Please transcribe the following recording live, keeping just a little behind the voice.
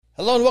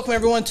Hello and welcome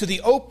everyone to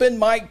the Open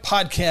Mic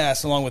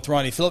Podcast, along with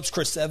Ronnie Phillips.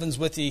 Chris Evans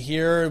with you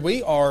here.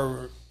 We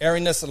are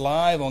airing this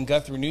live on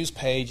Guthrie News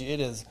page. It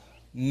is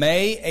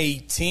May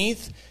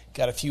 18th.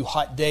 Got a few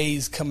hot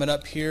days coming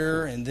up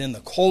here, and then the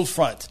cold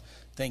front,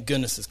 thank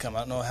goodness, has come.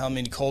 I don't know how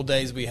many cold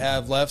days we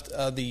have left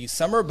of the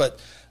summer, but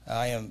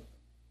I am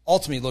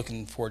ultimately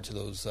looking forward to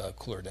those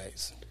cooler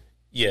days.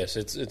 Yes,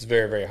 it's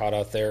very, very hot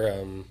out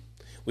there.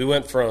 We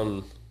went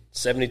from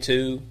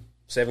 72,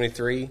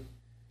 73.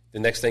 The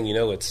next thing you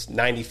know, it's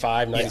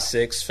 95,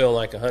 96, feeling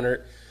like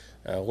 100.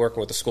 Working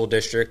with the school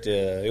district,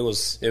 it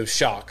was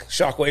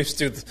shock waves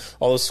through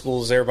all the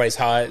schools. Everybody's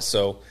hot,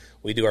 so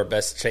we do our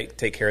best to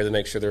take care of them,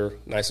 make sure they're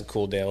nice and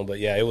cooled down. But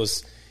yeah,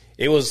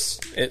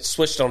 it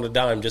switched on a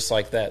dime just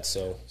like that.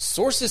 So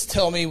sources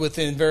tell me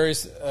within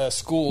various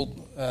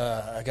school,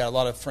 I got a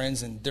lot of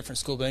friends in different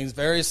school buildings.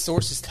 Various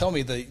sources tell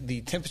me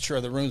the temperature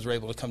of the rooms were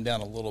able to come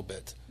down a little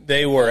bit.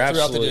 They were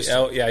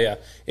absolutely. Yeah.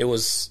 It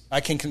was.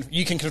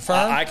 You can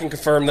confirm. I can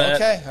confirm that.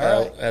 Okay,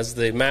 all right. As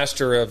the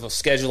master of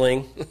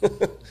scheduling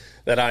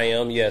that I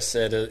am, yes,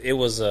 it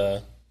was.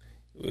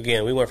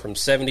 Again, we went from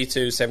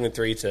 72,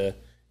 73 to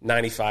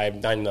 95,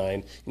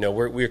 99.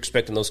 We're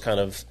expecting those kind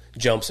of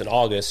jumps in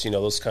August.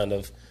 Those kind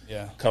of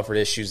comfort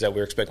issues that we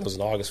were expecting those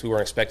in August. We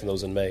weren't expecting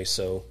those in May.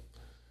 So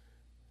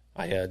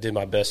I did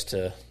my best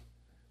to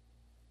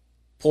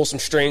pull some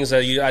strings,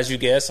 as you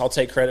guess. I'll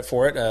take credit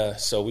for it.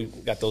 So we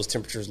got those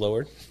temperatures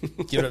lowered.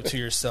 Give it up to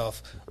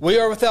yourself. We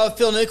are without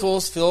Phil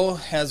Nichols. Phil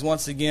has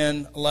once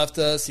again left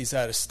us. He's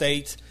out of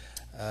state.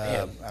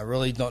 I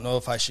really don't know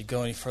if I should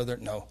go any further.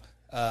 No.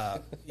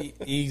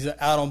 He's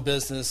out on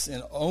business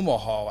in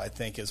Omaha, I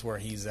think, is where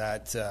he's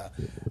at.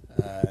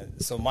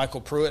 So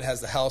Michael Pruitt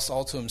has the house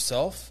all to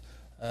himself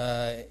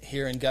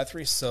here in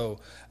Guthrie.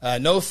 So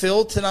no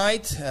Phil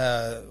tonight.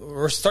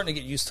 We're starting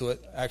to get used to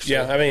it, actually.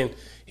 Yeah, I mean,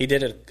 he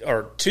did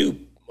two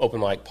open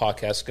mic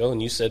podcasts ago,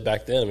 and you said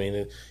back then,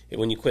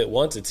 when you quit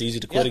once, it's easy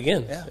to quit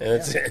again. Yeah,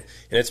 and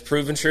it's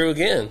proven true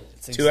again.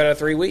 2 out of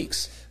 3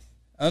 weeks.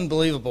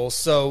 Unbelievable.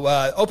 So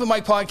open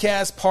mic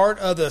podcast, part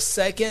of the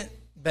Second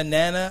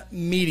Banana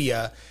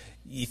Media.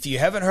 If you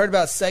haven't heard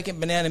about Second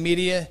Banana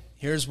Media,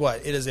 here's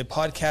what. It is a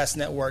podcast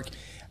network,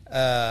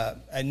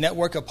 a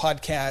network of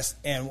podcasts,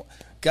 and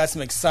got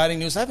some exciting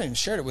news. I haven't even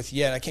shared it with you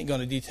yet. I can't go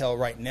into detail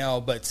right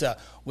now, but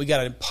we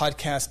got a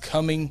podcast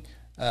coming,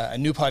 a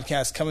new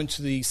podcast coming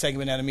to the Second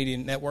Banana Media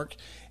Network,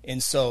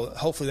 and so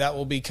hopefully that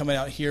will be coming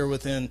out here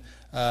within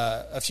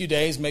a few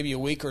days, maybe a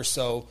week or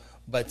so,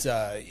 but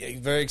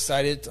very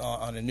excited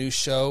on a new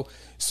show.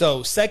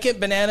 So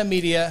Second Banana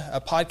Media, a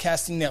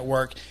podcasting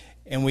network,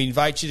 and we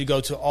invite you to go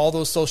to all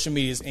those social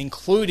medias,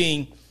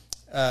 including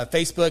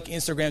Facebook,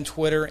 Instagram,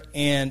 Twitter,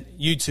 and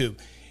YouTube.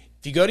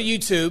 If you go to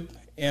YouTube,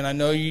 and I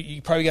know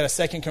you probably got a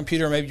second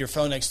computer or maybe your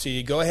phone next to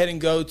you, go ahead and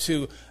go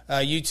to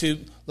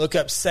YouTube, look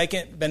up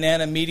Second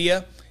Banana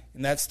Media,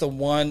 and that's the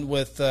one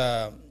with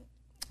the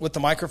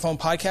microphone,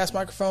 podcast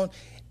microphone,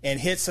 and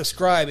hit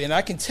subscribe. And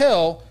I can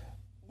tell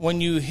when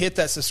you hit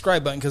that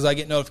subscribe button because I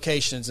get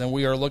notifications, and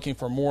we are looking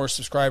for more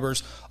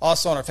subscribers.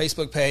 Also on our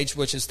Facebook page,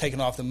 which has taken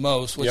off the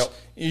most, which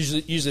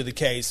is usually the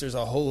case. There's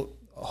a whole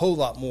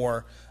lot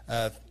more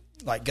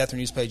like Guthrie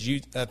News page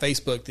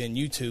Facebook than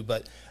YouTube,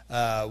 but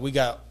we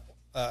got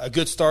a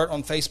good start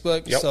on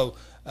Facebook. So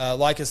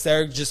like us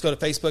there. Just go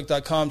to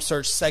facebook.com,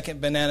 search Second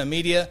Banana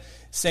Media.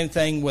 Same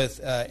thing with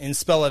and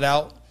spell it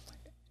out.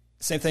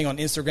 Same thing on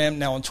Instagram.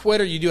 Now on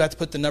Twitter, you do have to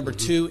put the number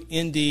 2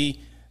 ND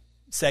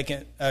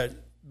Second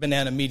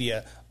Banana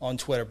Media on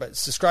Twitter. But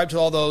subscribe to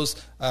all those.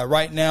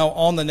 Right now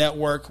on the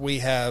network, we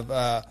have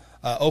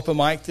Open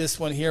Mic, this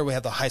one here. We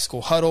have the High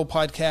School Huddle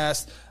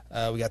podcast.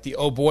 We got the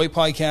Oh Boy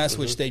podcast,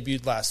 which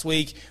debuted last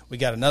week. We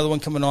got another one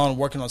coming on,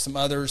 working on some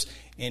others,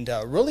 and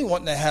really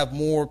wanting to have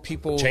more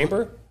people.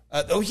 Chamber?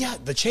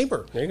 The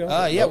Chamber. There you go.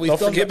 Don't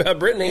forget about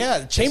Brittany.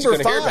 Yeah, Chamber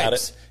of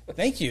Fives.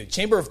 Thank you.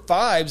 Chamber of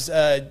Fives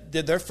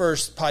did their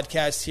first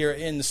podcast here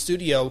in the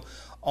studio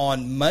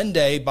on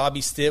Monday. Bobby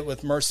Stitt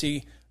with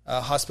Mercy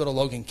Hospital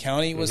Logan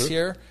County was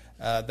here.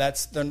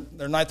 That's their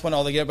 9th one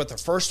altogether, but their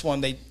first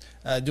one they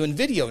doing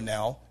video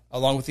now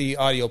along with the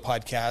audio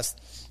podcast.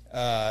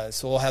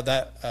 So we'll have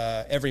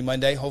that every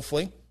Monday,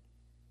 hopefully.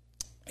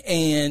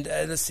 And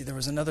let's see, there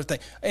was another thing.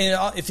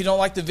 And if you don't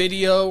like the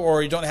video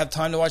or you don't have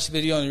time to watch the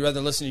video and you'd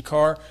rather listen in your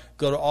car,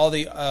 go to all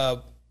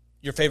the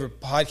your favorite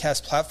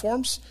podcast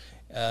platforms,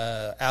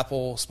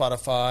 Apple,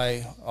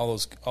 Spotify,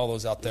 all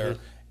those out there.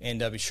 And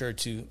be sure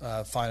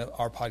to find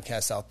our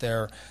podcast out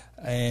there.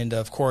 And,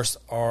 of course,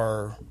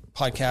 our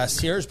podcast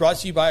here is brought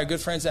to you by our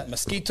good friends at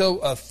Mosquito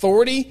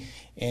Authority.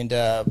 And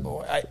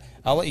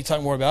I'll let you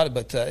talk more about it,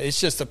 but it's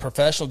just a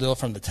professional deal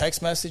from the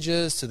text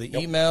messages to the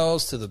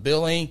emails to the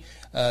billing.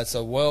 It's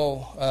a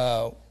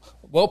well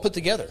put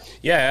together.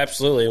 Yeah,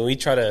 absolutely. And we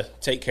try to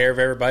take care of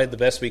everybody the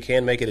best we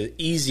can, make it as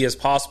easy as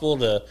possible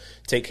to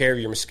take care of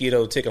your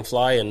mosquito, tick, and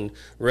fly. And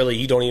really,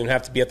 you don't even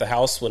have to be at the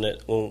house when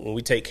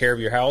we take care of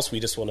your house. We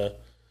just want to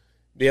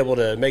be able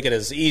to make it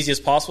as easy as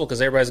possible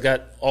because everybody's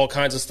got all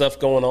kinds of stuff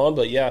going on.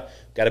 But, yeah,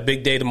 got a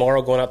big day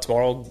tomorrow,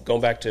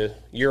 going back to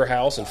your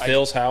house and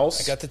Phil's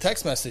house. I got the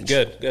text message.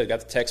 Good.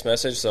 Got the text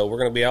message. So we're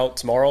going to be out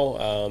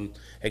tomorrow.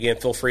 Again,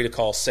 feel free to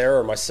call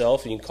Sarah or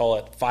myself. You can call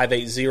at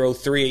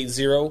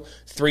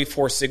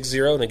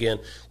 580-380-3460. And, again,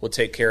 we'll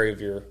take care of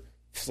your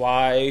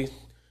fly,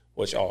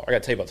 which, I got to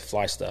tell you about the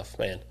fly stuff,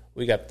 man.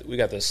 We got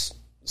this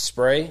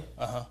spray,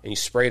 and you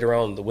spray it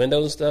around the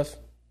windows and stuff.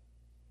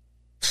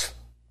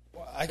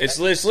 It's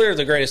literally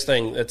the greatest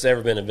thing that's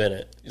ever been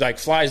invented. Like,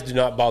 flies do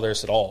not bother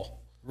us at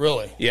all.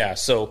 Really? Yeah,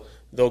 so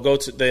the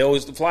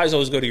flies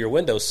always go to your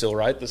windowsill,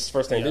 right? This is the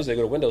first thing they do is they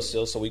go to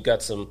windowsill. So we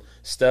got some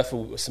stuff,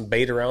 some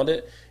bait around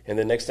it, and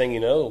the next thing you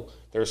know,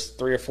 there's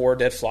 3 or 4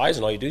 dead flies,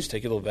 and all you do is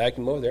take your little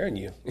vacuum over there and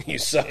you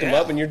suck them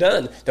up and you're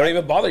done. Don't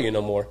even bother you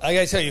no more. I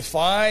got to tell you,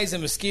 flies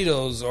and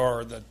mosquitoes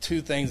are the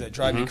 2 things that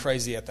drive me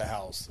crazy at the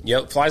house.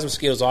 Yep, flies and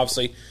mosquitoes,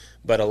 obviously,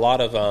 but a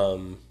lot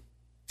of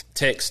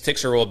ticks.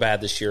 Ticks are real bad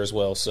this year as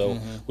well, so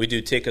we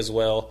do tick as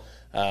well.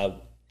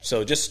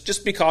 So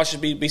just be cautious,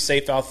 be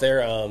safe out there.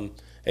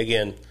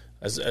 Again,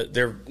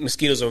 their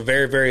mosquitoes are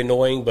very, very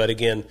annoying, but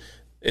again,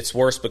 it's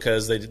worse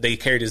because they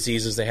carry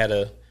diseases.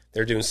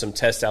 They're doing some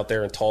tests out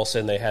there in Tulsa,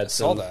 and they had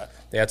some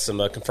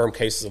confirmed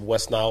cases of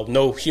West Nile.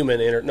 No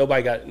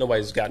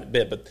nobody's gotten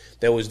bit, but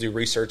they always do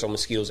research on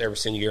mosquitoes every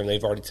single year, and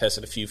they've already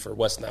tested a few for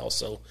West Nile.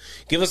 So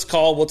give us a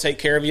call. We'll take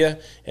care of you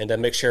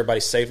and make sure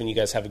everybody's safe and you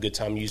guys have a good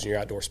time using your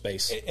outdoor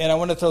space. And I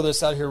want to throw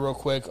this out here real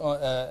quick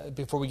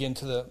before we get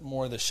into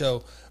more of the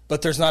show.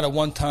 But there's not a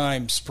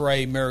one-time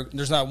spray.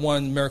 There's not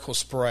one miracle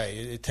spray.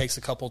 It takes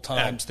a couple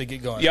times to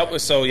get going. Yep.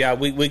 Right? So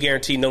we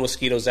guarantee no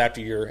mosquitoes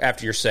after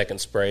your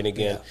second spray. And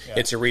again,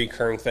 it's a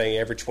recurring thing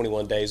every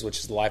 21 days, which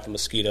is the life of a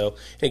mosquito.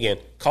 And again,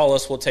 call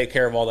us. We'll take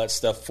care of all that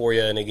stuff for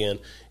you. And again,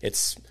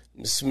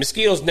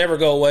 mosquitoes never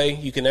go away.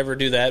 You can never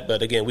do that.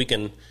 But again, we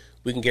can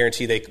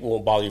guarantee they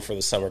won't bother you for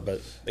the summer,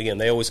 but again,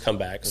 they always come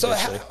back. So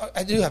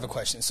I do have a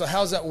question. So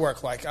how does that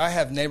work? Like, I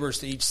have neighbors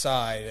to each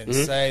side, and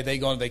say they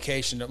go on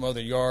vacation to mow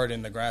their yard,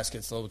 and the grass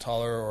gets a little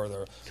taller,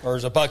 or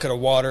there's a bucket of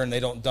water, and they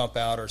don't dump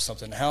out or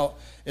something. How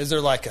is there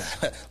like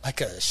a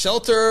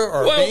shelter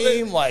or a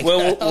beam?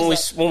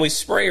 When we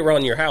spray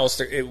around your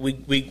house,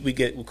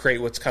 we create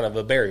what's kind of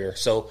a barrier.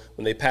 So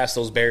when they pass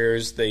those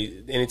barriers,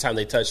 anytime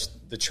they touch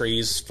the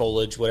trees,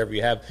 foliage, whatever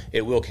you have,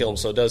 it will kill them.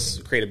 So it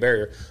does create a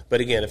barrier.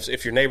 But again,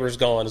 if your neighbor's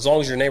gone, as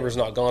long as your neighbor's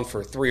not gone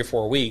for 3 or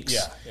 4 weeks,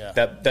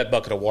 that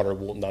bucket of water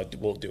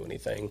won't do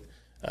anything.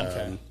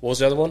 Okay. What was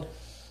the other one?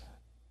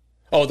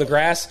 Oh, the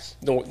grass.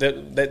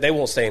 They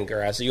won't stay in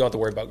grass. You don't have to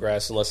worry about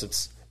grass unless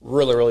it's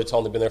really, really tall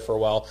and they've been there for a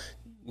while.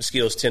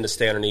 Mosquitoes tend to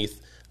stay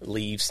underneath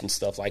leaves and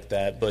stuff like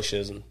that,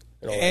 bushes and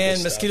all that.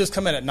 And mosquitoes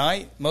come in at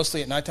night,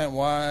 mostly at nighttime.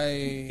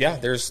 Why? Yeah,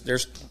 there's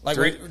like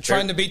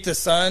trying to beat the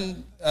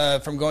sun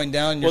from going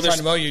down. You're trying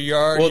to mow your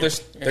yard. Well,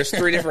 there's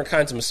 3 different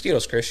kinds of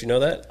mosquitoes, Chris. You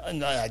know that?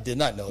 I did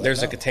not know that.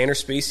 There's a container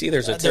species.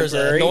 There's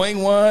an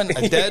annoying one,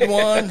 a dead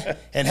one,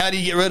 and how do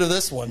you get rid of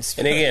this one?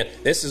 And again,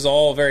 this is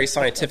all very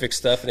scientific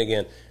stuff. And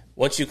again,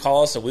 once you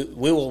call us,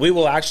 we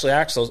will actually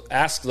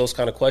ask those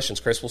kind of questions,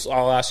 Chris.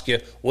 I'll ask you,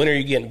 when are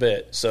you getting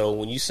bit? So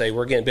when you say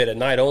we're getting bit at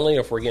night only, or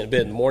if we're getting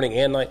bit in the morning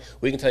and night,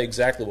 we can tell you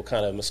exactly what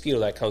kind of mosquito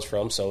that comes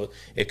from. So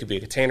it could be a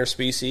container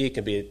species, it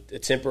could be a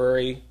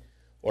temporary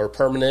or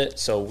permanent.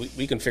 So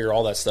we can figure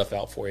all that stuff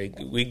out for you.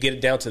 We get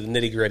it down to the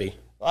nitty gritty.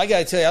 I got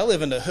to tell you, I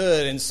live in the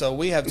hood, and so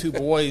we have 2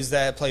 boys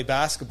that play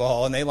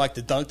basketball, and they like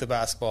to dunk the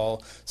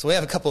basketball. So we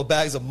have a couple of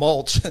bags of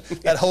mulch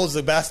that holds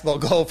the basketball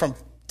goal from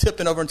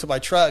tipping over into my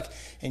truck,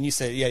 and you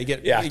say,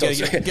 get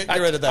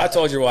rid of that. I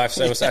told your wife,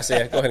 so I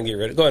said, go ahead and get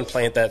rid of it. Go ahead and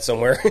plant that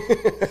somewhere.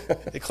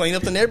 To clean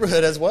up the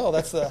neighborhood as well.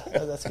 That's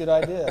a good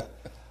idea.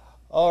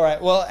 All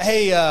right. Well,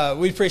 hey,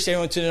 we appreciate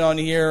everyone tuning on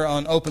here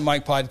on Open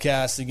Mic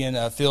Podcast.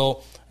 Again,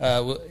 Phil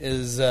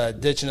is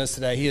ditching us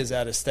today. He is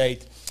out of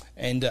state.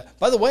 And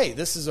by the way,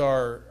 this is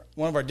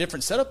one of our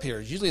different setup here.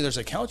 Usually there's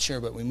a couch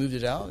here, but we moved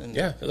it out. And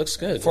it looks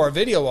good. For our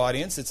video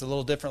audience, it's a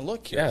little different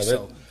look here. Yeah,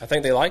 so I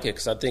think they like it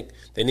because I think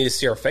they need to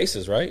see our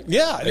faces, right?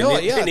 Yeah,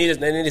 they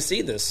need to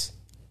see this.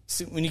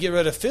 See, when you get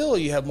rid of Phil,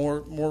 you have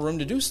more room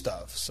to do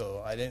stuff.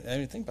 So I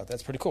didn't think about that.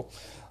 That's pretty cool.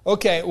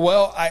 Okay,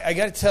 well, I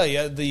got to tell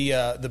you,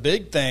 the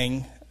big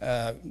thing,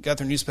 got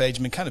their news page,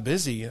 been kind of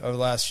busy over the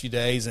last few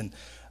days, and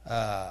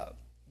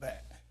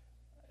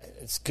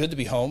it's good to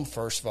be home,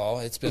 first of all.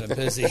 It's been a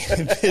busy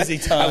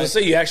time. I would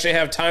say you actually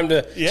have time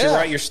to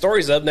write your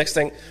stories up. Next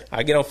thing,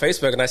 I get on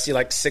Facebook and I see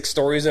like 6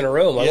 stories in a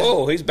row. I'm like,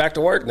 whoa, he's back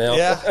to work now.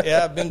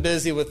 Yeah, I've been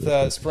busy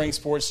with spring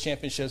sports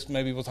championships.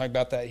 Maybe we'll talk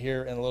about that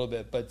here in a little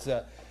bit. But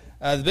the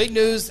big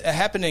news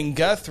happened in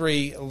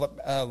Guthrie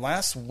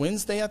last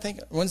Wednesday, I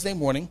think, Wednesday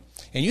morning.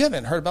 And you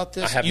haven't heard about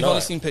this? You've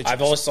only seen pictures.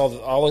 I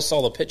only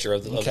saw the picture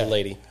of the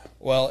lady.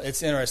 Well,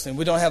 it's interesting.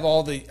 We don't have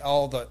all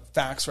the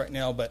facts right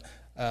now, but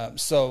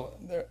so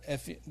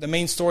the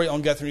main story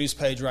on Guthrie News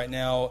page right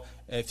now,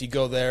 if you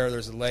go there,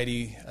 there's a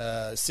lady,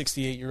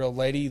 68-year-old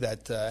lady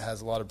that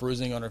has a lot of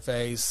bruising on her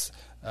face,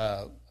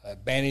 a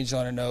bandage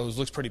on her nose,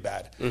 looks pretty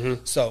bad.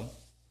 Mm-hmm. So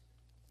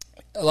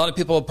a lot of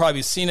people have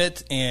probably seen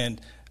it, and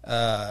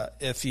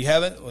If you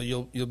haven't, well,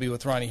 you'll be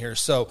with Ronnie here.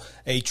 So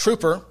a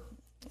trooper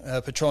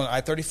patrolling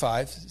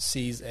I-35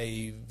 sees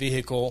a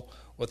vehicle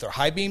with their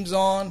high beams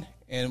on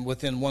and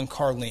within one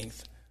car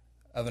length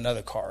of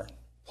another car.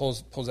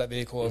 Pulls that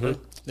vehicle over.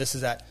 This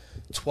is at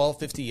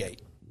 12:58,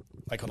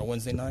 like on a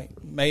Wednesday night,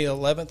 May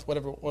 11th,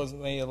 whatever it was,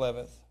 May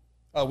 11th.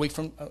 A week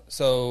from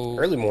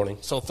early morning.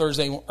 So last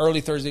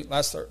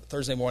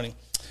Thursday morning.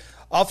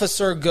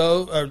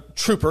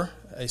 Trooper,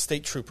 a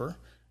state trooper,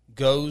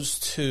 goes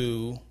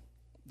to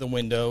the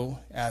window,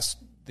 asks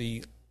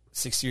the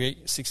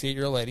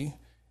 68-year-old lady,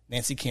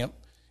 Nancy Kemp,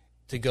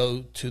 to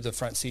go to the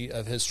front seat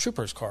of his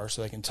trooper's car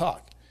so they can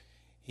talk.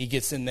 He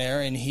gets in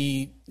there and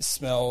he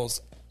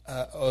smells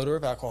odor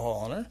of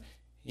alcohol on her.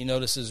 He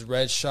notices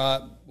red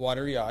shot,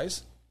 watery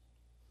eyes.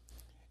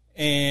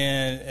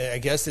 And I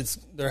guess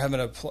they're having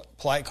a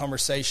polite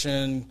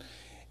conversation,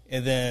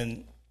 and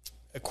then,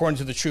 according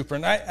to the trooper,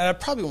 and I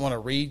probably want to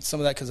read some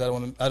of that because I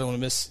don't want to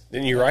miss.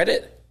 Didn't you write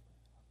it?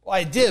 Well,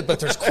 I did, but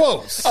there's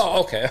quotes.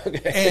 Oh, okay.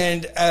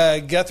 And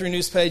Guthrie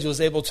News Page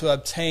was able to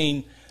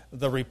obtain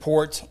the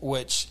report,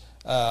 which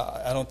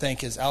I don't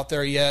think is out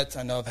there yet.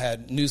 I know I've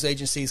had news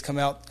agencies come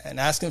out and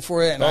asking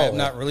for it, and I have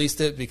not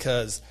released it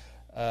because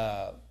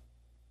they'll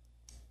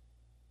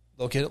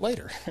get it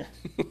later.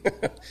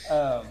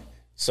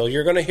 So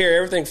you're going to hear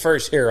everything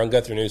first here on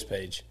Guthrie News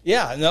Page.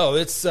 Yeah, no,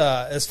 it's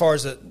as far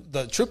as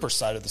the trooper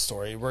side of the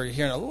story, we're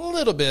hearing a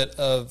little bit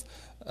of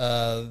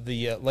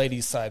the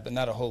ladies' side, but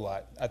not a whole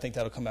lot. I think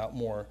that'll come out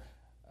more.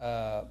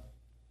 But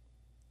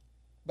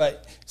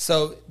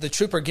so the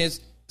trooper he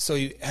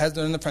has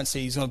it in the front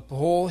seat. He's going to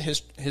pull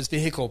his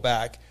vehicle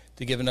back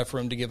to give enough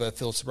room to give a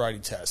field sobriety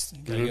test.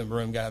 Got to give him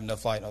room, got to have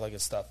enough light and all that good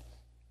stuff.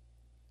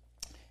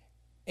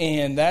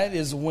 And that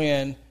is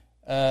when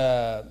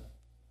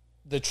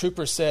the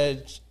trooper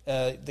said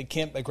the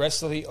Kemp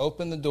aggressively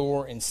opened the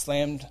door and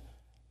slammed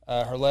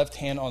her left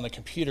hand on the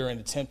computer in an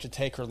attempt to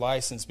take her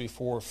license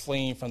before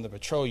fleeing from the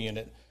patrol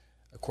unit,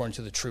 according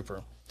to the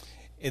trooper.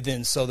 And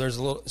then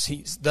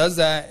he does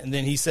that, and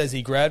then he says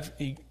they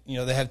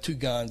have two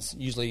guns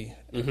usually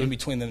in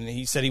between them. And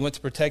he said he went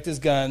to protect his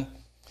gun,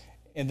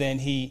 and then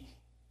he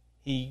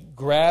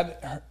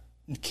grabbed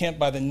Kemp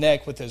by the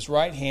neck with his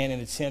right hand in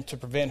an attempt to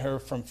prevent her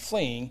from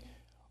fleeing.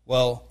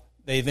 Well,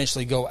 they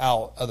eventually go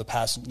out of the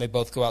passenger. They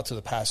both go out to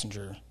the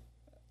passenger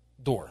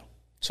door.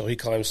 So he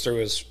climbs through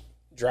his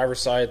driver's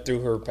side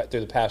through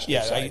the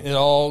passenger side. Yeah, it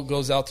all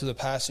goes out to the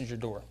passenger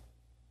door.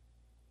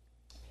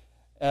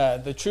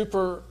 The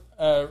trooper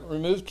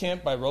removed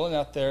Kemp by rolling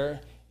out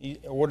there. He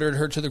ordered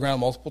her to the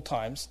ground multiple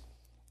times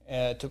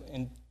in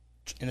an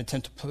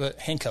attempt to put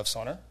handcuffs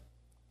on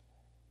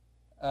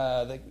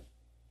her.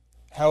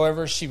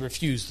 However, she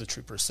refused, the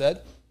trooper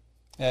said.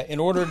 In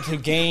order to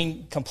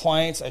gain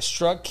compliance, I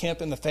struck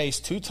Kemp in the face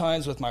 2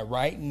 times with my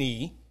right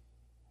knee.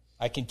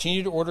 I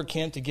continued to order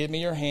Kemp to give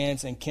me her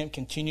hands, and Kemp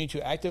continued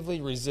to actively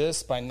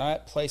resist by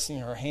not placing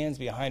her hands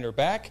behind her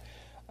back.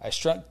 I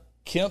struck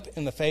Kemp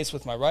in the face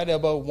with my right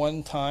elbow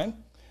 1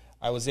 time.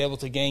 I was able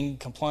to gain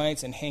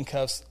compliance and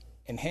put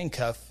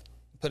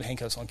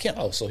handcuffs on Kemp.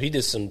 Oh, so he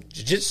did some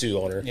jiu-jitsu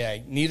on her. Yeah,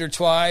 neither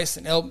twice,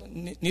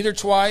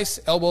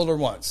 elbowed her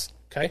once.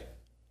 Okay.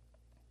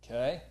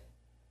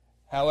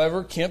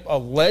 However, Kemp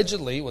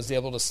allegedly was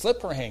able to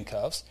slip her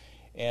handcuffs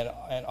and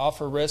off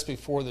her wrist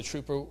before the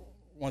trooper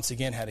once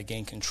again had to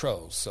gain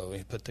control. So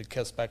he put the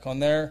cuffs back on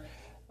there.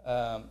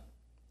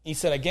 He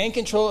said, I gained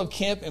control of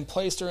Kemp and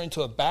placed her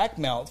into a back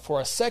mount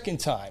for a second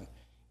time.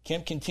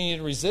 Kemp continued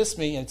to resist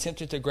me and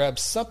attempted to grab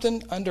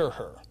something under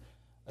her.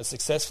 I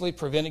successfully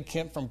prevented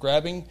Kemp from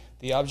grabbing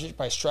the object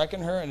by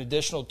striking her an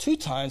additional 2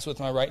 times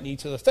with my right knee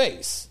to the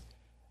face.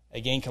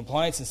 I gained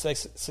compliance and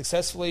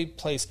successfully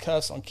placed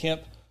cuffs on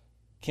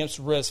Kemp's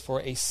wrist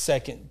for a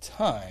second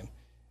time.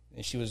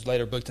 And she was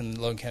later booked in the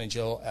Logan County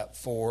Jail at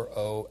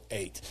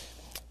 4:08.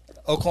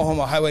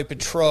 Oklahoma Highway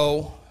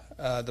Patrol,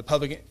 the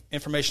public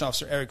information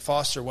officer Eric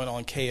Foster went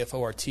on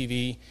KFOR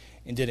TV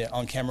and did an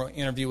on-camera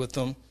interview with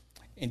them,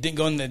 and didn't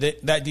go into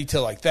that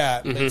detail like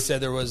that. But he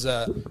said there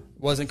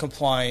wasn't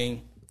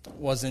complying,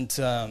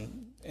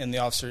 and the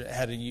officer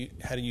had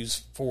to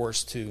use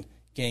force to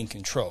gain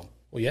control.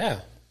 Well, yeah.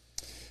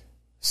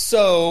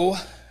 So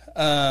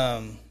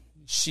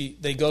she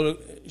goes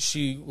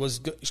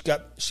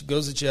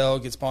to jail,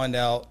 gets bonded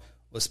out,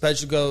 was scheduled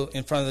to go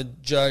in front of the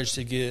judge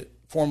to get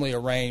formally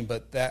arraigned,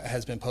 but that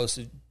has been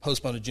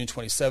postponed to June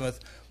 27th.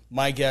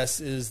 My guess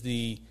is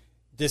the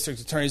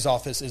district attorney's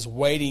office is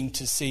waiting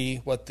to see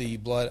what the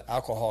blood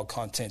alcohol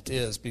content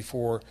is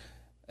before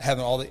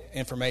having all the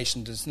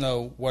information to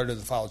know whether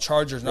to file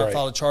charges or not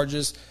file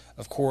charges.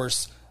 Of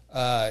course,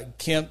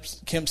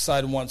 Kemp's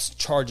side wants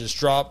charges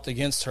dropped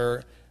against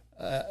her,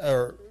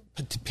 or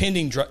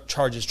pending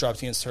charges dropped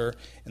against her,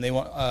 and they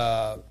want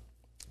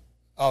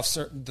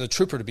the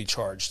trooper to be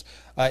charged.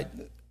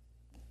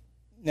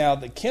 Now,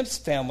 the Kemp's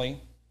family,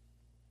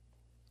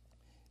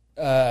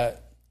 her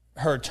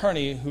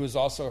attorney, who is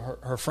also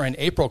her friend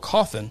April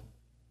Coffin.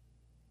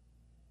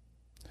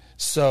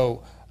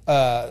 So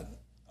I'll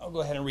go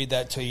ahead and read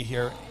that to you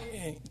here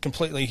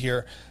completely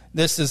here.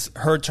 This is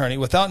her attorney.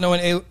 Without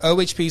knowing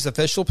OHP's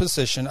official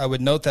position, I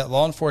would note that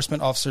law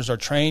enforcement officers are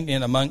trained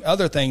in, among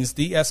other things,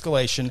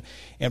 de-escalation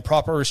and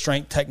proper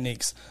restraint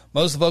techniques.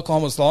 Most of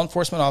Oklahoma's law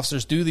enforcement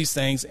officers do these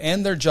things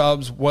and their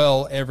jobs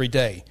well every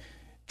day.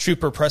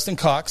 Trooper Preston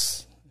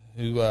Cox,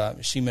 who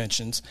she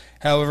mentions,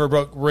 however,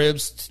 broke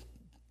ribs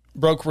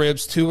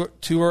 2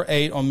 or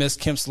 8 on Miss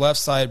Kemp's left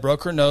side,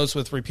 broke her nose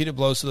with repeated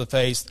blows to the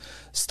face,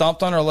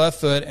 stomped on her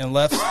left foot, and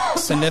left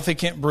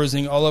significant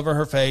bruising all over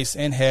her face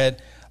and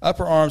head,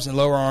 upper arms and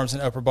lower arms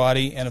and upper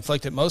body, and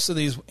inflicted most of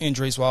these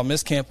injuries while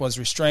Miss Kemp was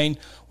restrained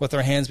with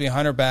her hands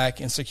behind her back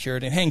and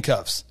secured in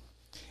handcuffs.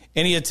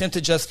 Any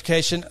attempted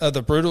justification of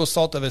the brutal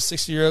assault of a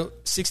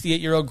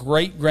 68-year-old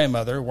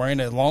great-grandmother wearing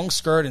a long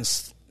skirt and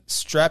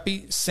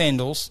strappy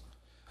sandals,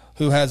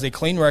 who has a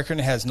clean record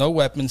and has no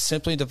weapons,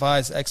 simply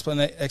defies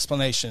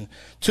explanation.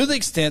 To the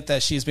extent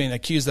that she is being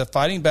accused of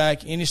fighting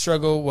back, any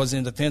struggle was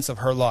in defense of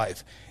her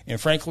life. And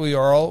frankly, we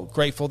are all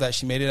grateful that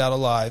she made it out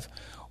alive.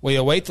 We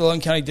await the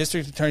Logan County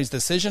District Attorney's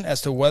decision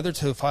as to whether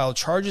to file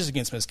charges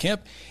against Ms.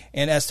 Kemp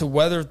and as to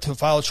whether to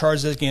file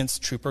charges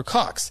against Trooper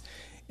Cox.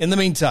 In the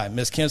meantime,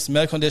 Ms. Kemp's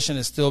medical condition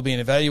is still being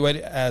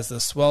evaluated as the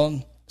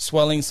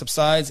swelling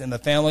subsides, and the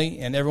family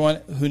and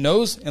everyone who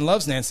knows and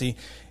loves Nancy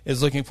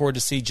is looking forward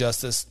to see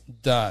justice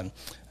done.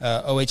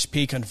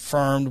 OHP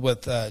confirmed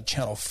with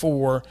Channel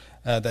 4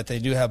 that they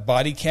do have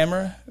body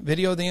camera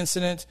video of the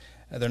incident.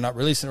 They're not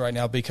releasing it right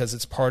now because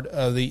it's part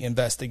of the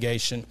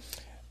investigation.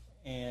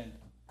 And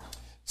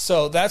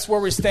so that's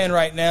where we stand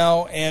right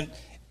now. And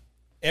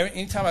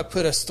anytime I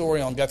put a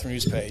story on Guthrie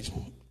News page,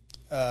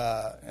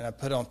 and I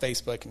put it on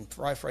Facebook, and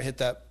right before I hit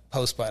that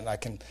post button, I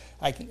can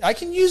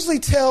usually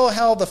tell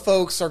how the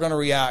folks are going to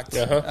react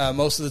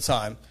most of the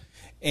time.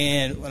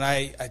 And when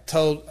I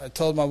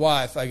told my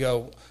wife, I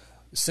go,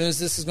 as soon as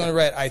this is going to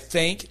read, I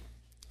think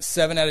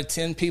 7 out of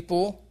 10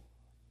 people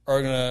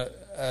are going to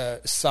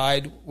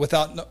side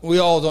without. We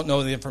all don't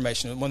know the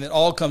information. When it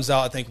all comes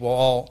out, I think we'll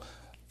all,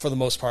 for the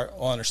most part,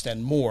 will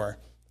understand more.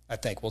 I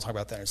think we'll talk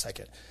about that in a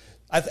second.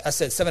 I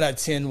said 7 out of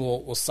 10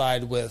 will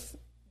side with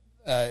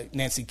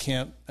Nancy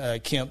Kemp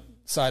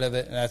side of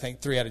it, and I think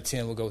 3 out of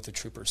 10 will go with the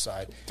Trooper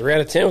side. 3 out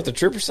of 10 with the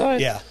Trooper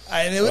side? Yeah.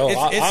 I'm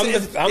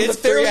the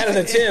 3 out of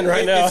the 10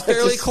 right now. It's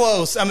fairly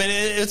close. I mean,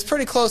 it's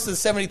pretty close to the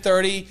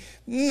 70-30,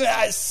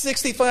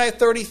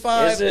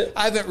 65-35. Is it?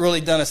 I haven't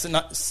really done a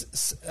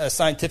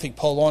scientific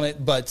poll on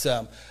it, but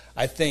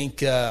I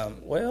think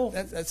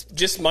that's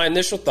just my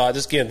initial thought.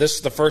 This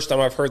is the first time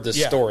I've heard this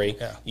story.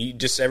 Yeah. You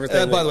just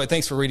everything. By the way,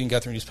 thanks for reading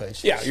Guthrie News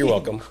page. Yeah, you're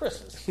welcome.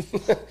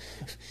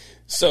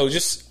 So,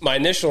 just my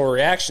initial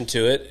reaction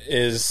to it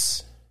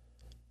is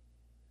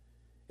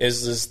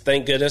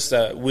thank goodness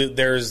that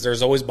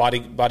there's always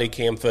body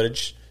cam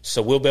footage,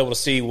 so we'll be able to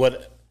see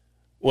what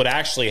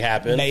actually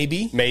happened.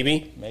 Maybe.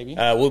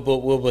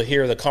 We'll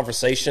hear the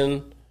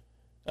conversation.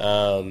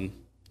 The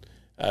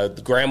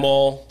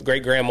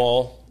great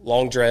grandma,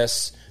 long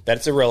dress.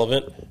 That's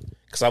irrelevant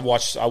because I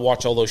watch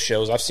all those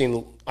shows. I've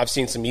seen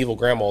some evil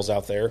grandmas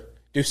out there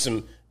do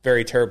some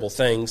very terrible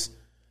things.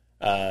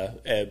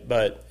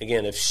 But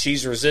again, if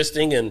she's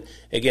resisting, and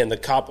again, the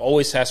cop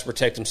always has to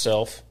protect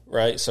himself,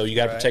 right? So you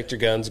got to protect your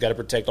guns, got to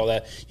protect all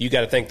that. You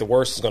got to think the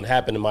worst is going to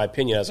happen. In my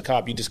opinion, as a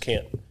cop, you just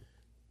can't.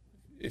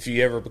 If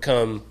you ever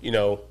become,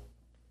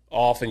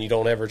 off and you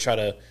don't ever try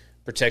to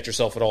protect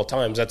yourself at all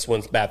times, that's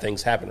when bad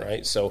things happen,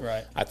 right? So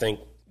I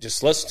think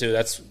just listen to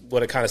that's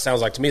what it kind of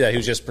sounds like to me, that he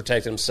was just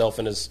protecting himself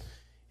and his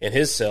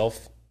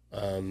self.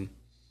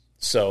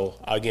 So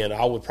again, I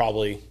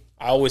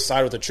always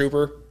side with the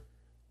trooper.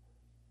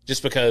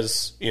 Just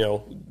because,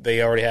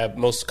 they already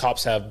most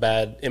cops have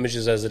bad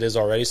images as it is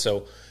already.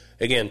 So,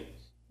 again,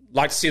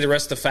 like to see the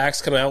rest of the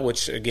facts come out,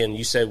 which, again,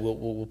 you said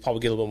we'll probably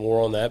get a little bit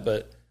more on that.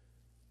 But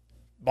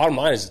bottom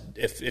line is,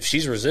 if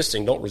she's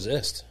resisting, don't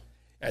resist.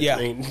 I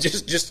mean,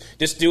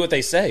 just do what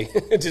they say.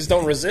 Just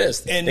don't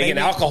resist. And again,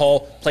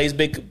 alcohol plays a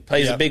big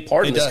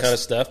part in this kind of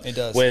stuff. It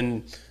does.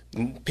 When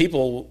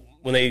people,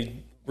 when they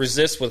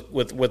resist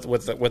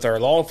with our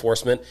law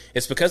enforcement,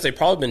 it's because they've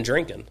probably been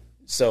drinking.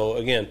 So,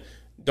 again,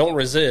 don't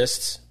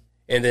resist,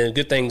 and then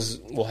good things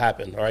will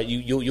happen. All right,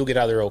 you'll get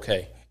out of there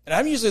okay. And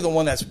I'm usually the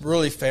one that's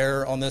really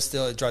fair on this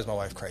deal. It drives my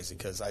wife crazy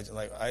because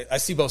I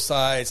see both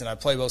sides and I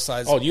play both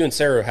sides. Oh, you and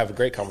Sarah have a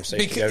great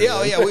conversation together.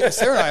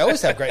 Sarah and I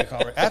always have great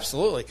conversation.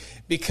 Absolutely,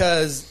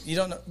 because you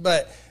don't know,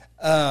 but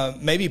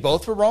maybe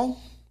both were wrong,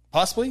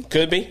 possibly.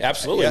 Could be,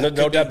 absolutely,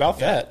 no doubt about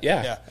that.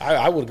 Yeah.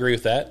 I would agree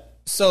with that.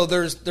 So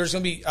there's going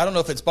to be, I don't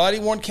know if it's body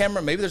worn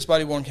camera. Maybe there's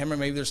body worn camera.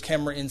 Maybe there's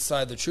camera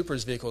inside the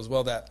trooper's vehicle as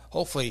well. That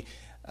hopefully.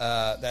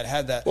 That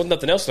had that. Well,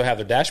 nothing else to have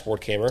their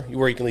dashboard camera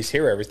where you can at least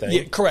hear everything.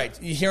 Yeah, correct.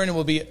 Hearing it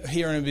will be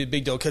a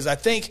big deal because I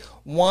think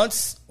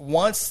once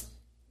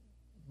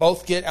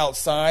both get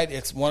outside,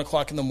 it's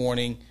 1:00 in the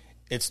morning.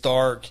 It's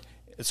dark.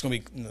 It's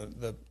going to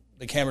be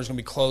the camera's going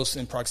to be close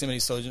in proximity,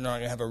 so you're not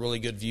going to have a really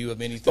good view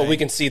of anything. But we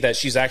can see that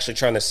she's actually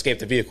trying to escape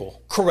the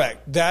vehicle.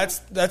 Correct. That's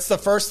the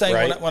first thing.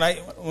 Right.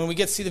 When we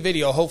get to see the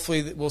video,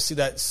 hopefully we'll see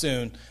that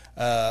soon.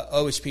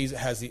 OHP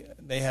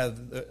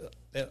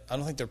I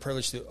don't think they're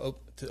privileged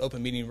to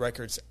open meeting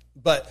records,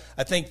 but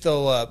I think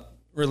they'll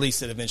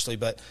release it eventually.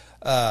 But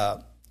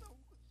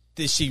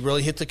did she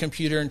really hit the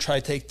computer and try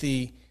to take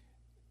the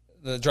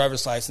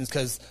driver's license?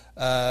 Because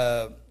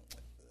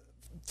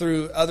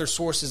through other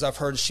sources, I've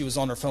heard she was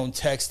on her phone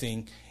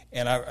texting,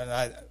 and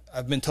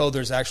I've been told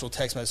there's actual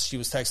text message. She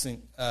was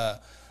texting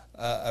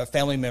a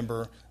family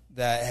member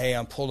that, hey,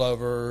 I'm pulled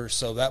over,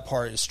 so that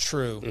part is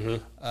true.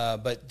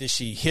 Mm-hmm. But did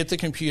she hit the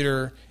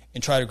computer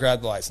and try to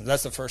grab the license?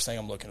 That's the first thing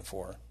I'm looking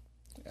for,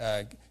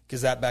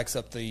 because that backs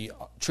up the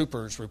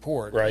trooper's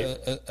report, right,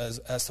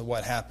 as to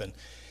what happened.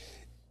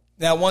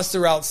 Now, once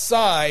they're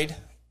outside,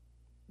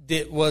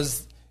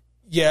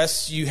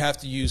 yes, you have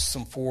to use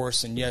some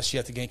force, and yes, you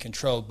have to gain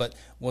control, but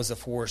was the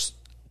force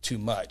too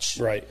much?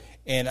 Right.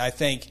 And I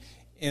think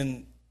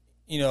in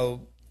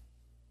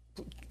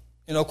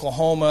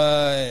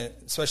Oklahoma,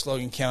 especially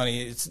Logan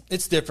County,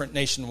 it's different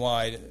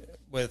nationwide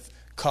with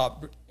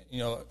cop,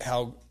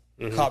 how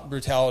mm-hmm. cop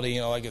brutality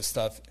and all that good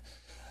stuff.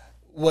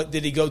 What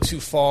did he go too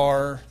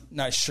far?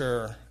 Not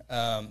sure.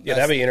 That'd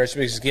be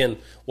interesting because, again,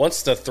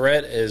 once the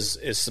threat is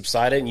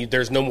subsided and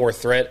there's no more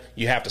threat,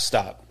 you have to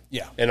stop.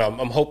 Yeah, and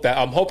I'm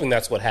hoping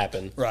that's what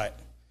happened. Right,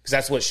 because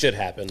that's what should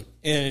happen.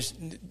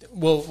 And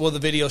will the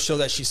video show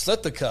that she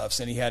slipped the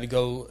cuffs and he had to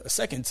go a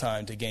second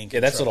time to gain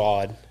control? Yeah, that's a little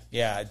odd.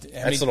 Yeah,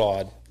 that's a little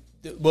odd.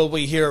 Well,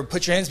 we hear,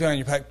 put your hands behind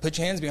your back, put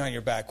your hands behind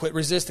your back, quit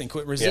resisting.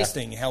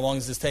 Yeah. How long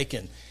is this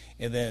taking?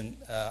 And then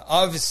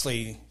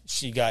obviously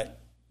she got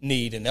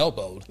kneed and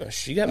elbowed. Oh,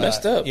 she got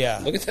messed up. Yeah,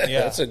 look at that.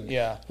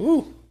 Yeah,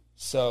 Woo.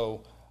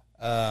 So,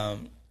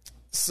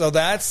 so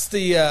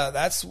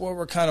that's what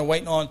we're kind of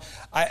waiting on.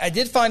 I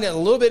did find it a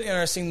little bit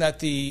interesting that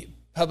the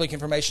public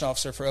information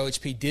officer for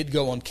OHP did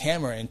go on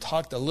camera and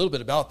talked a little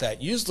bit about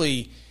that.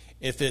 Usually,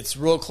 if it's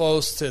real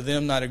close to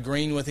them not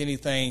agreeing with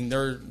anything,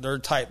 they're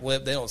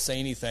tight-lipped. They don't say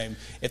anything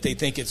if they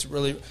think it's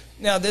really.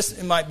 Now,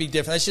 it might be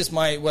different. That's just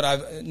what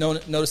I've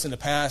noticed in the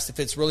past. If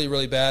it's really,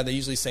 really bad, they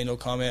usually say no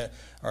comment,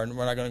 or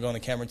we're not going to go on the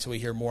camera until we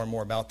hear more and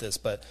more about this.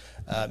 But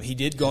he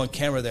did go on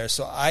camera there.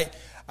 So I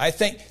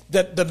think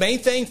that the main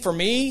thing for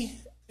me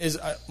is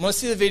I want to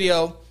see the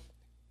video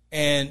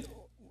and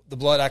the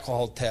blood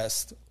alcohol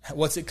test.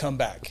 What's it come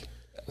back?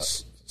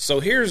 So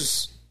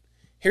here's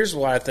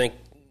why I think.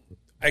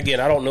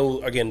 Again, I don't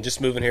know. Again, just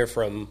moving here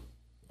from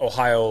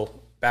Ohio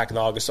back in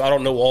August, so I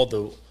don't know all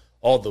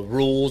the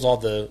rules, all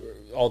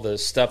the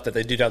stuff that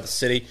they do down at the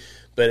city.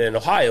 But in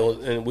Ohio,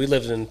 and we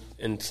lived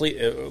in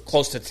Toledo,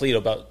 close to Toledo,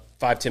 about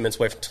 5-10 minutes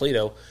away from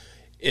Toledo.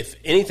 If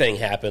anything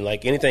happened,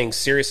 like anything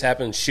serious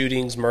happened,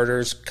 shootings,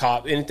 murders,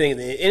 anything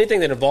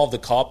that involved the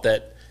cop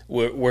that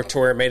where to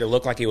where it made it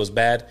look like he was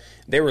bad,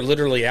 they were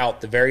literally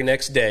out the very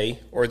next day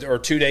or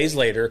 2 days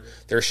later.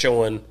 They're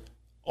showing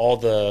all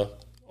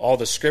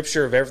the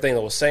scripture of everything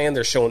that was saying.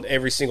 They're showing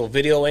every single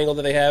video angle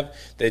that they have.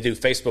 They do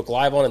Facebook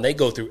Live on it, and they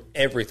go through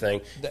everything.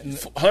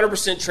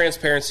 100%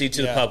 transparency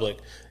to the public.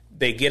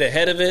 They get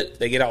ahead of it.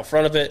 They get out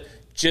front of it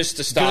just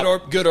to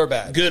stop. Good or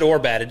bad. Good or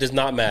bad. It does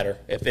not matter.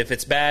 If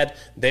it's bad,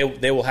 they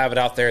will have it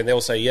out there, and they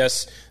will say,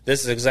 yes,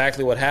 this is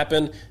exactly what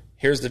happened.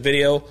 Here's the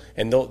video,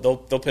 and they'll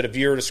put a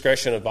viewer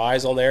discretion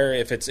advise on there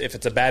if it's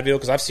a bad video,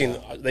 because I've seen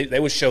they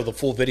would show the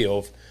full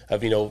video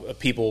of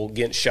people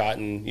getting shot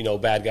and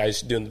bad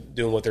guys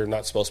doing what they're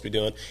not supposed to be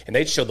doing, and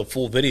they'd show the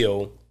full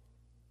video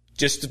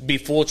just to be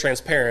full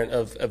transparent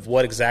of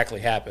what exactly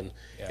happened.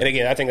 Yeah. And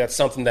again, I think that's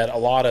something that a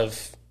lot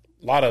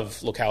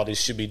of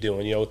localities should be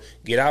doing.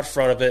 Get out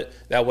front of it.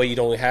 That way you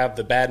don't have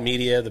the bad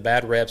media, the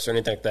bad reps, or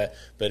anything like that.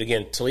 But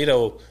again,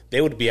 Toledo, they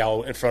would be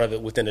out in front of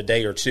it within a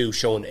day or two,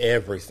 showing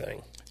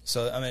everything.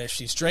 So if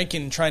she's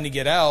drinking and trying to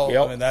get out,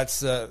 yep.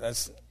 That's.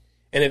 And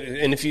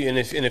if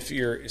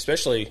you're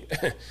especially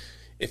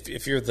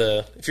if you're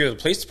the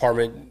police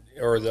department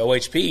or the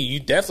OHP, you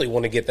definitely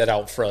want to get that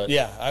out front.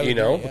 Yeah, I would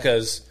agree,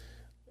 because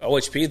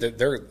OHP,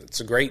 it's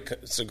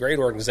a great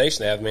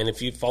organization they have. Man,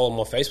 if you follow them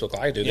on Facebook,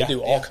 like I do, they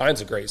do all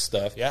kinds of great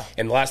stuff. Yeah,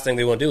 and the last thing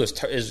they want to do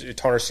is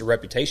tarnish the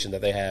reputation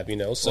that they have.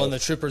 So and the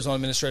trooper's on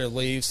administrative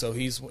leave, so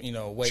he's waiting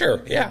sure,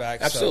 to hear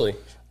back. Absolutely.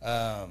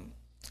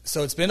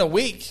 So it's been a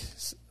week.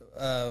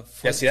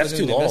 That's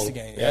too long.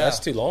 Yeah, that's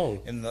too long,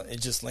 and it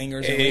just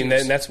lingers. And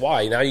that's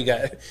why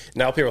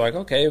now people are like,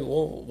 okay,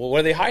 well,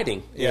 what are they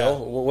hiding?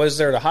 What is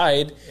there to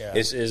hide? Yeah.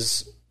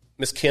 Is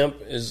Miss Kemp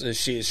is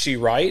she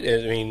right?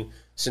 I mean,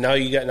 so now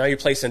you're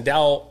placing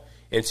doubt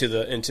into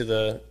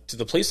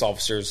the police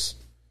officers'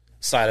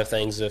 side of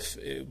things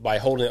by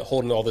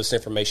holding all this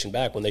information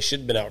back when they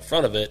should have been out in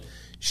front of it,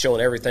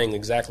 showing everything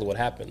exactly what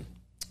happened.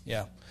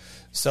 Yeah.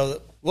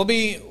 So we'll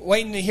be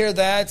waiting to hear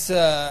that.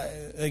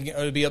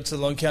 It'll be up to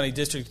the Logan County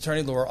District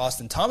Attorney, Laura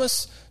Austin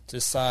Thomas, to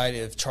decide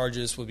if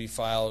charges will be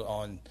filed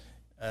on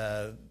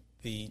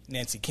the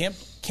Nancy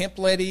Kemp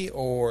lady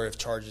or if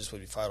charges would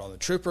be filed on the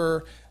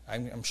trooper.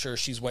 I'm sure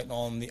she's waiting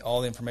on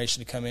all the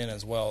information to come in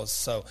as well.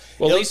 So,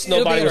 at least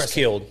nobody was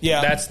killed.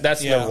 Yeah, that's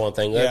the number one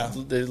thing. Yeah.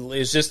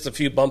 It's just a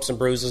few bumps and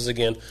bruises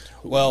again.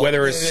 Well,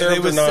 whether it's served they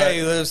would or not,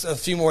 say there's a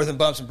few more than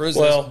bumps and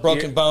bruises. Well,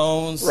 broken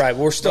bones. Right,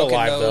 we're still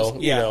alive nose.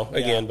 though.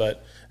 Again,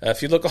 but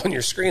if you look on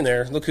your screen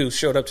there, look who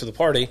showed up to the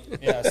party.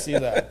 Yeah, I see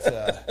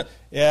that.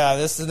 Yeah,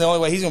 this is the only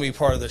way he's going to be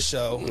part of the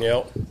show.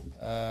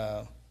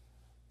 Yep.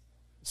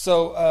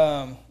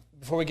 So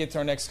before we get to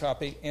our next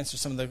copy, answer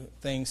some of the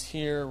things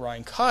here.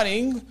 Ryan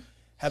Cotting,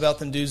 how about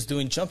them dudes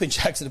doing jumping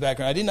jacks in the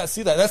background? I did not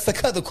see that. That's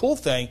the cool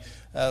thing.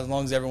 As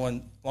long as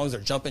they're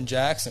jumping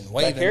jacks and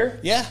waving. Back here?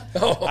 Yeah.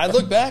 Oh. I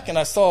looked back and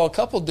I saw a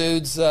couple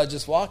dudes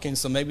just walking.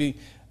 So maybe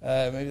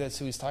that's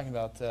who he's talking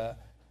about.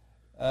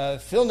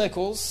 Phil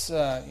Nichols,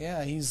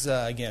 he's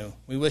again.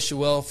 We wish you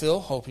well, Phil.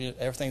 Hope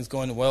everything's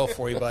going well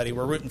for you, buddy.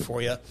 We're rooting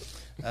for you.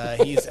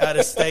 He's out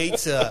of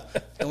state.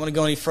 Don't want to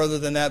go any further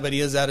than that, but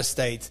he is out of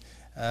state.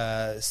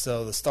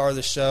 So the star of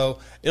the show.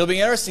 It'll be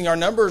interesting. Our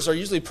numbers are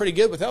usually pretty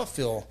good without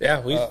Phil.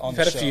 Yeah, we've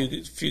had a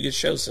few good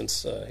shows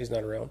since he's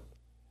not around.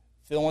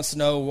 Phil wants to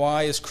know,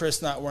 why is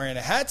Chris not wearing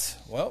a hat?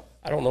 Well,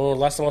 I don't know the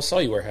last time I saw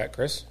you wear a hat,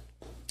 Chris.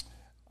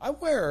 I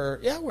wear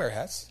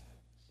hats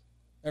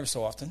every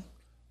so often.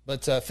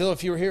 But Phil,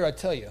 if you were here, I'd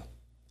tell you.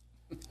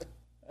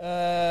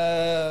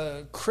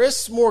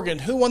 Chris Morgan,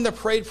 who won the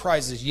parade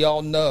prizes?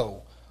 Y'all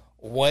know.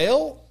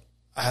 Well,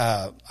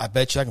 I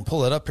bet you I can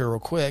pull it up here real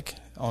quick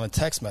on a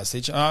text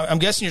message. I'm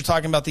guessing you're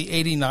talking about the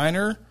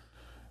 89er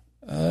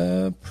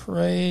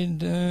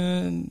parade.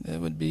 It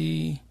would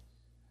be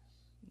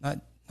not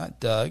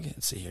Doug.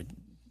 Let's see here.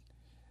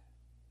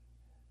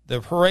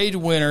 The parade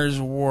winners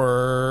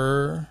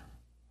were.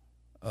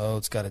 Oh,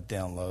 it's got to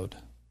download.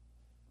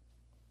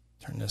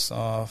 Turn this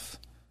off.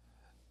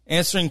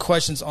 Answering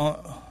questions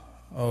on.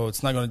 Oh,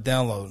 it's not going to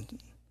download.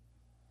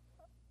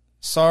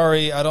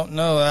 Sorry, I don't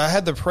know. I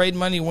had the parade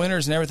money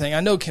winners and everything.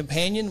 I know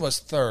Companion was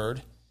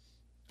third.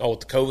 Oh, with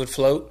the COVID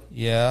float?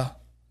 Yeah.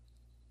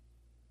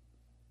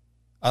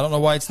 I don't know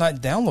why it's not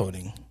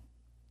downloading.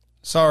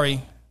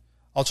 Sorry.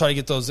 I'll try to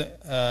get those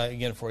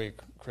again for you,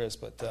 Chris,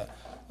 but I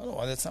don't know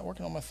why that's not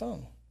working on my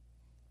phone.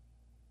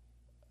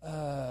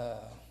 I'll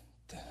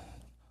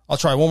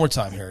try one more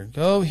time here.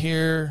 Go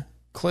here,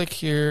 click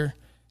here,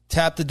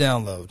 tap to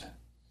download.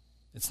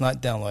 It's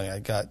not downloading. I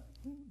got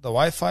the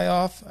Wi-Fi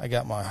off. I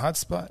got my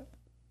hotspot.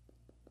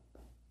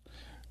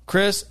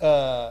 Chris,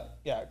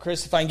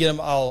 Chris, if I can get him,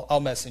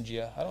 I'll message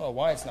you. I don't know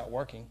why it's not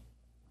working.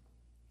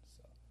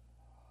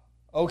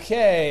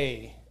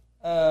 Okay.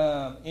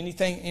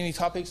 Any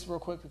topics real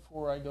quick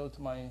before I go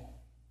to my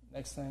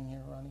next thing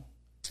here, Ronnie?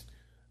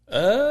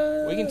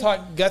 We can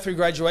talk Guthrie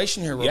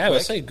graduation here real quick. Yeah,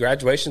 let's say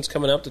graduation's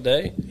coming up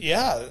today.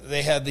 Yeah,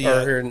 they had the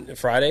or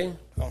Friday.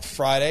 On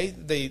Friday,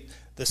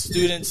 the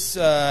students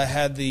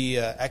had the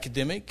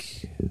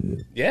academic.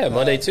 Yeah,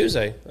 Monday,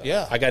 Tuesday.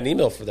 Yeah, I got an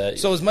email for that.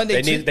 So it was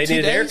Monday. They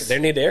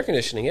needed air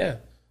conditioning. Yeah,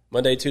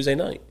 Monday, Tuesday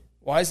night.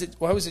 Why was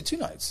it 2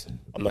 nights?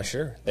 I'm not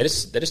sure. They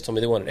just told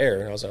me they wanted air,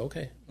 and I was like,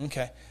 okay,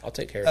 I'll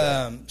take care of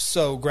that.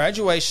 So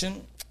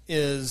graduation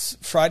is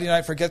Friday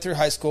night for Guthrie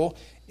High School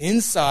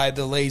inside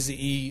the Lazy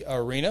E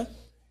Arena,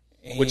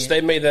 which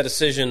they made that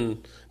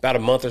decision about a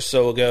month or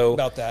so ago.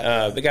 About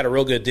that, they got a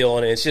real good deal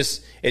on it.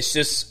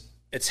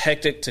 It's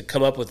hectic to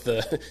come up with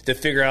to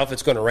figure out if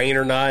it's going to rain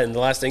or not, and the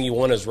last thing you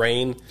want is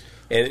rain,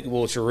 and it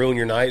will ruin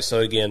your night. So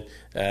again,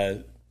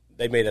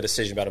 they made that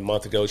decision about a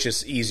month ago. It's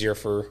just easier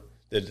for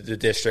the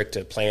district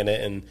to plan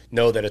it and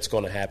know that it's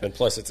going to happen.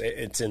 Plus,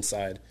 it's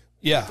inside.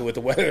 Yeah, with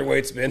the weather the way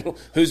it's been,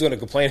 who's going to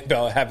complain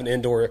about having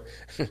indoor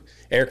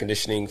air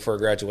conditioning for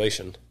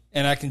graduation?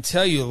 And I can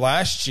tell you,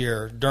 last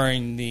year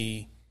during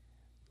the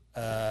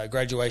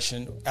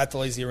graduation at the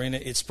Lazy Arena,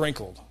 it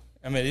sprinkled.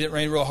 I mean, it didn't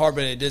rain real hard,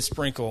 but it did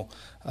sprinkle.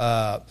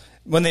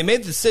 When they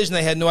made the decision,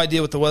 they had no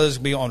idea what the weather was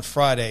going to be on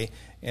Friday.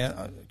 And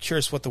I'm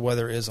curious what the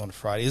weather is on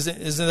Friday.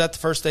 Isn't that the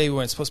first day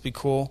when it's supposed to be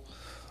cool?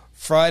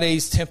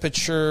 Friday's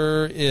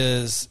temperature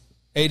is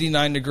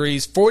 89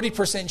 degrees,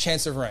 40%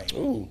 chance of rain.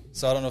 Ooh.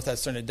 So I don't know if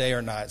that's during the day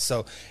or not.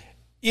 So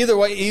either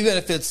way, even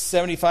if it's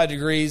 75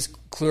 degrees,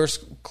 clear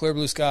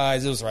blue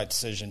skies, it was the right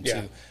decision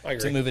to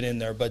move it in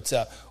there. But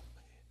I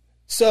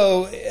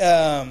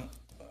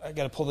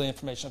got to pull the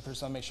information up here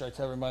so I make sure I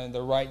tell everybody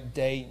the right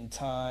date and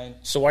time.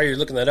 So while you're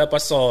looking that up, I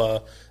saw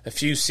a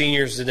few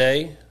seniors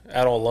today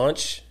out on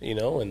lunch,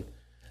 and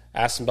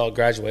asked them about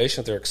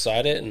graduation, if they're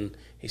excited, and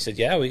he said,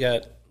 "Yeah, we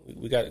got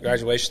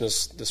graduation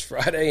this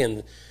Friday."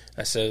 And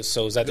I said,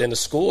 "So is that the end of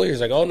school?" He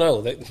was like, "Oh no,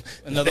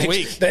 another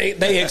week.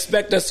 They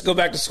expect us to go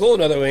back to school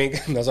another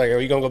week." And I was like, "Are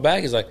you going to go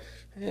back?" He's like,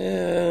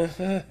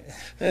 It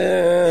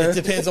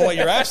depends on what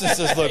your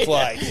absences look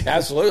like.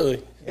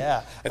 Absolutely.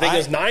 Yeah. I think it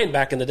was 9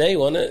 back in the day,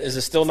 wasn't it? Is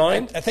it still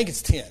 9? I think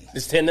it's 10.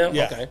 It's 10 now?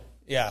 Yeah. Okay.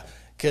 Yeah.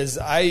 Because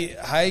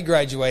I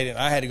graduated and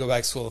I had to go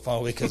back to school the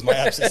following week because my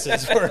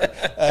absences were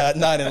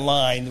not in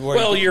line.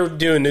 Well, you're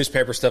doing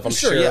newspaper stuff, I'm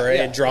sure,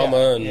 and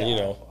drama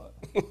and.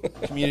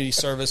 Community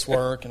service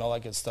work and all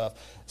that good stuff.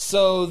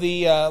 So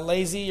the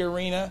Lazy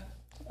Arena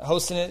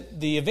hosting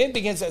it. The event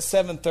begins at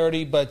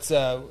 7:30, but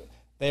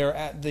they are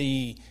at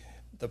the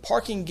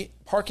parking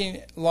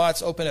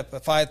lots open at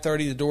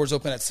 5:30. The doors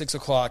open at 6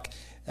 o'clock.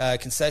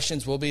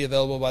 Concessions will be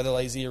available by the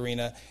Lazy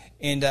Arena.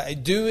 And I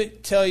do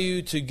tell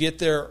you to get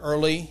there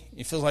early.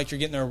 It feels like you're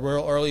getting there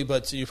real early,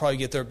 but you probably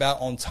get there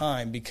about on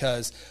time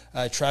because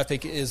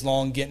traffic is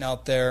long getting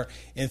out there.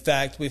 In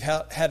fact, we've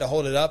had to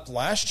hold it up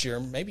last year,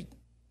 maybe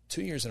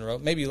 2 years in a row,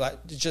 maybe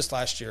just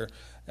last year.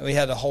 And we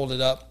had to hold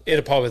it up.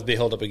 It'll probably be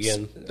held up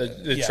again.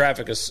 The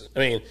traffic is, I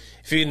mean,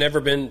 if you've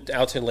never been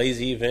out to a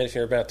Lazy event, if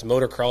you've never been out to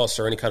motocross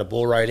or any kind of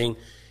bull riding,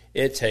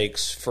 it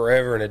takes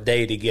forever and a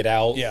day to get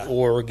out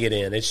or get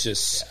in. It's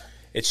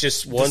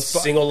just one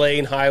single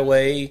lane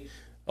highway.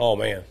 Oh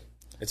man,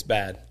 it's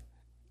bad.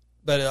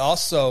 But it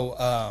also,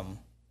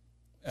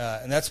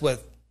 and that's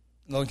what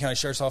Logan County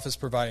Sheriff's Office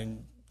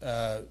providing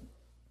car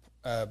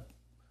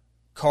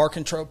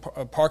control,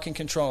 parking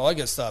control, all that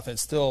good stuff.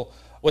 It's still.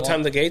 What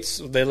time the gates?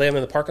 They lay them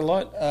in the parking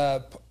lot.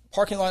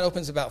 Parking lot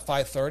opens about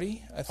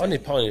 5:30. I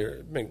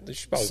think. They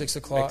should probably 6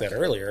 o'clock. make that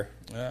earlier.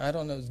 I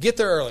don't know. Get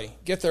there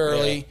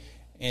early.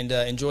 And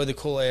enjoy the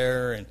cool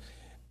air. And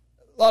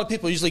a lot of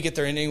people usually get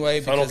there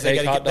anyway because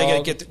they got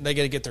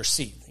to get their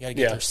seat. They got to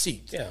get their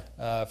seat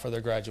for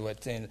their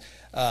graduate. And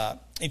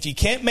if you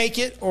can't make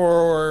it,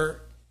 or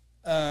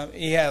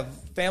you have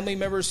family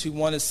members who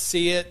want to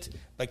see it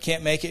but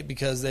can't make it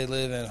because they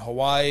live in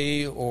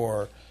Hawaii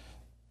or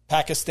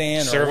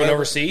Pakistan, serving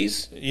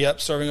overseas.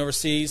 Yep, serving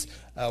overseas.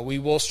 We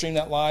will stream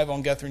that live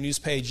on Guthrie News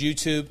page,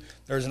 YouTube.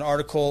 There's an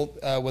article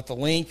with the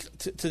link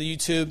to the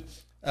YouTube.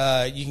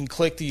 You can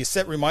click the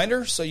set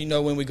reminder so you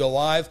know when we go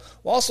live.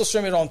 We'll also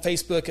stream it on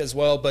Facebook as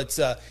well, but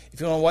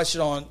if you want to watch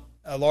it on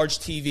a large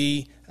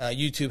TV,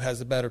 YouTube has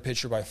the better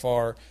picture by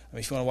far. I mean,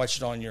 if you want to watch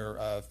it on your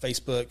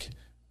Facebook,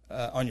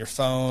 on your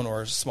phone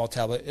or small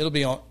tablet, it'll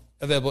be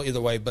available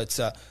either way, but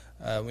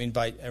we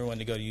invite everyone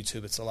to go to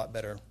YouTube. It's a lot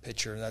better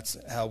picture. That's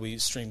how we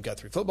stream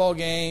Guthrie football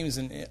games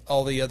and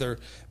all the other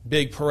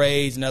big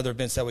parades and other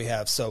events that we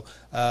have. So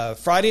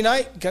Friday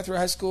night, Guthrie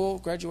High School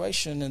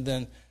graduation, and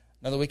then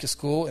another week of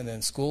school, and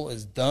then school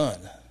is done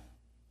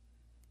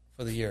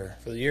for the year.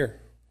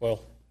 Well,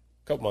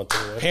 a couple months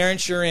anyway.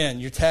 Parents, you're in.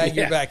 You're tagged.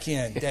 You're back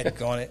in.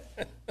 Daggone it.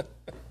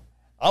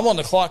 I'm on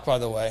the clock, by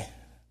the way.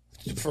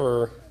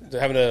 For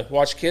having to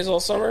watch kids all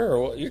summer?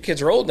 Or your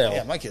kids are old now.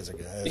 Yeah, my kids are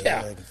good.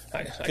 Yeah.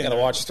 I got to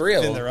watch 3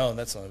 of them. Their own.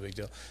 That's not a big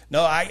deal.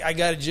 No,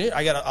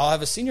 I'll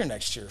have a senior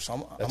next year.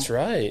 So That's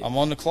right. I'm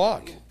on the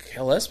clock.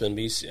 Hell, that's been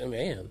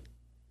man.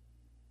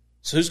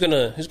 So who's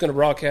gonna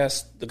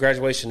broadcast the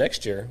graduation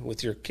next year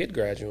with your kid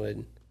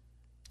graduating?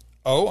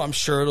 Oh, I'm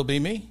sure it'll be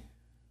me.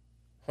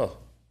 Huh.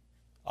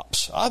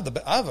 I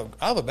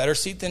have a better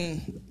seat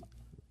than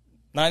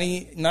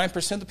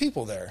 99% of the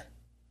people there.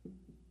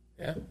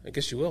 Yeah, I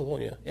guess you will,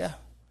 won't you? Yeah.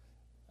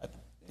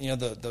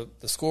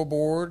 The school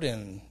board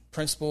and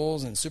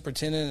principals and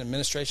superintendent and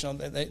administration,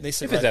 they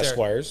sit right there. If it's at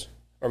Squires.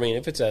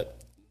 If it's at...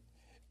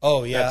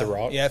 Oh, yeah. At the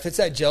Rock. Yeah, if it's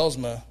at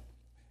Jelsma.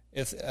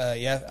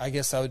 I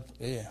guess I would...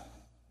 Yeah.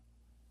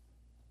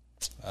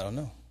 I don't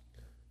know.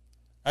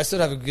 I still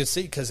have a good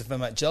seat because if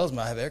I'm at Jelsma,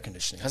 I have air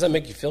conditioning. How does that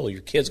make you feel?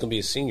 Your kid's going to be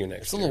a senior next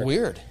year. It's a little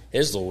weird. It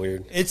is a little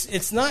weird.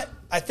 It's not...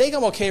 I think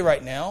I'm okay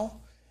right now.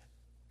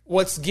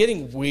 What's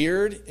getting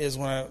weird is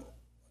when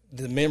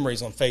the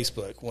memories on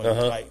Facebook when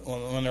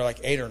when they're like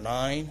 8 or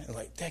 9, and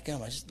like,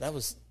 dadgum, that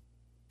was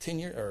 10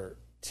 years,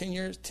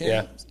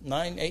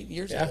 9, 8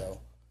 years ago.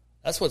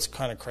 That's what's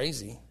kind of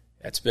crazy.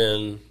 That's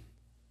been,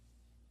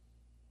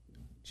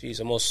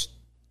 almost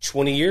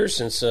 20 years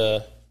since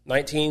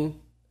 19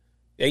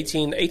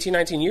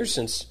 years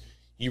since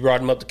you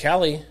brought him up to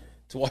Cali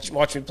to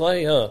watch me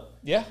play, huh?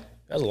 Yeah.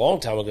 That was a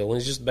long time ago when he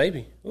was just a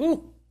baby.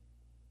 Ooh.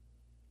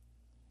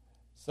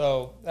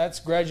 So that's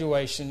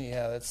graduation.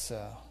 Yeah, that's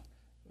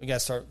we got to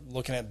start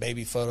looking at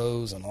baby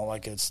photos and all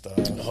that good stuff.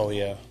 Oh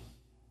yeah.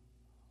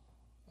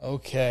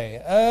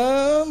 Okay.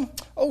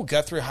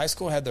 Guthrie High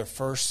School had their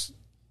first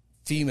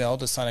female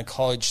to sign a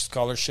college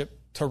scholarship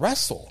to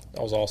wrestle.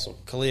 That was awesome.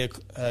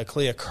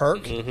 Kalia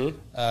Kirk.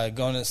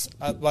 Going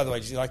to. By the way,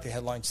 did you like the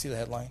headline? Did you see the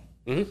headline?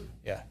 Mm-hmm.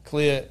 Yeah.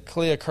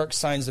 Kalia Kirk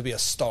signs to be a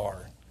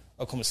star,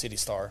 Oklahoma City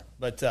Star.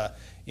 But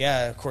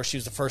of course, she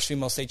was the first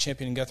female state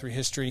champion in Guthrie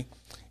history.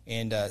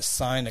 And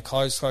signed a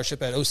college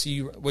scholarship at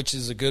OCU, which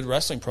is a good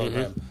wrestling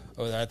program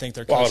over there. I think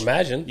their coach. Well, I would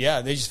imagine. Yeah,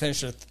 they just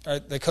finished.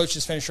 The coach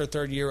just finished her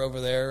 3rd year over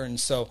there, and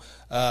so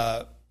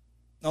not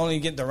only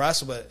getting to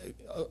wrestle, but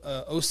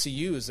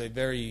OCU is a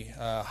very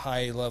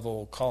high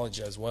level college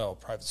as well,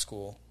 private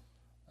school.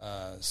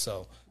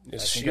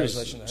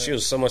 Congratulations to her. She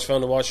was so much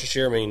fun to watch this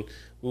year. I mean,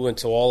 we went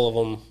to all of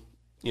them,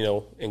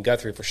 in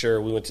Guthrie for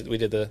sure. We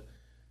did the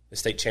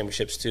state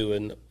championships too,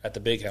 and at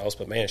the big house.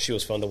 But man, she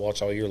was fun to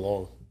watch all year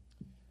long.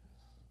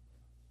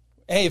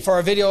 Hey, for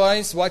our video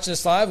audience watching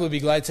us live, we'll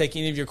be glad to take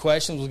any of your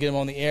questions. We'll get them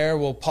on the air.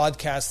 We'll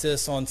podcast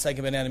this on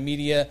Second Banana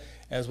Media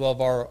as well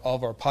as all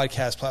of our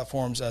podcast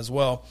platforms as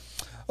well.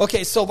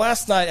 Okay, so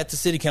last night at the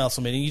city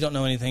council meeting, you don't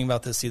know anything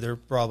about this either,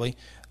 probably.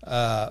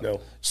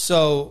 No.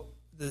 So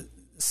the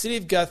city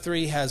of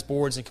Guthrie has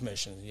boards and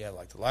commissions. You have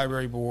like the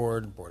library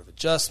board, board of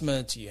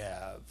adjustment. You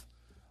have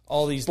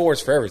all these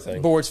boards for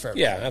everything.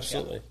 Yeah,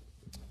 absolutely.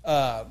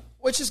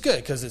 Which is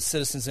good because it's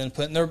citizens'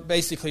 input, and they're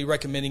basically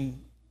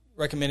recommending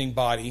recommending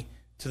body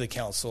to the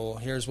council.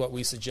 Here's what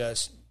we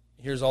suggest.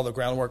 Here's all the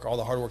groundwork, all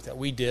the hard work that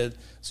we did,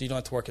 so you don't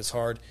have to work as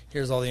hard.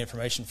 Here's all the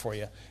information for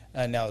you,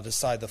 and now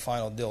decide the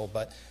final deal.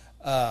 But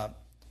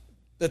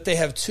that they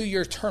have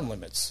 2-year term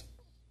limits,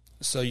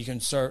 so you can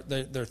serve.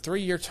 They're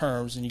 3-year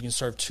terms, and you can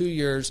serve 2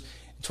 years.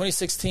 In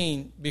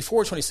 2016,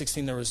 before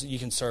 2016, you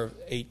can serve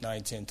 8,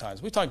 9, 10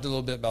 times. We talked a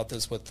little bit about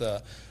this with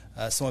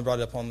someone brought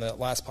it up on the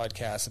last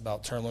podcast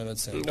about term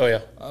limits and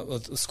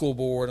with the school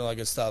board and all that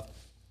good stuff.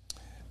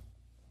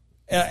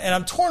 And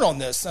I'm torn on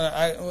this,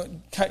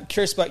 and I'm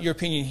curious about your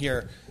opinion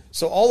here.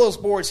 So all those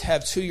boards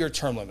have 2-year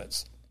term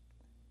limits.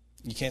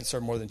 You can't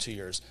serve more than 2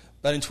 years.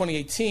 But in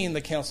 2018,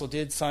 the council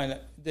did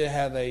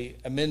have a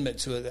amendment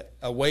to it,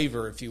 a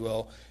waiver, if you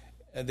will.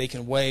 They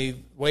can waive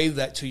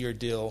that 2-year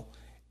deal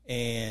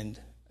and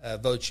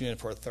vote you in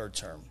for a third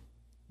term.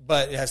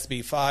 But it has to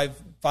be five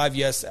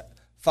yes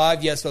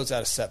votes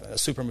out of 7, a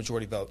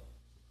supermajority vote.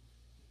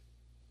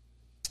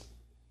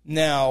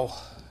 Now,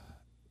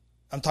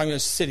 I'm talking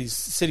about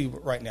city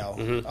right now.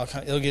 Mm-hmm.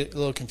 It'll get a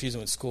little confusing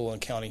with school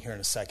and county here in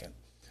a second.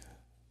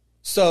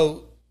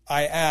 So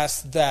I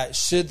asked that,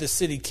 should the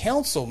city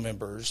council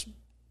members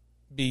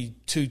be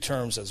 2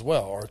 terms as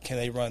well, or can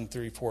they run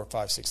 3, 4,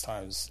 5, 6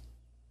 times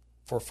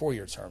for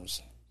 4-year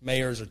terms?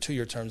 Mayors are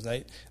 2-year terms.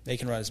 They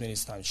can run as many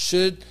times.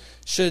 Should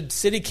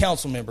city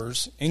council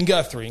members in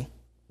Guthrie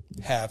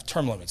have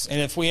term limits? And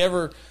if we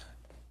ever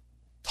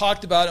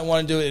talked about it and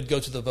wanted to do it, it'd go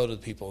to the vote of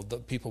the people. The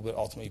people would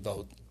ultimately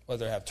vote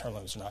whether they have term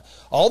limits or not.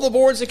 All the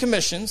boards and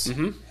commissions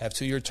have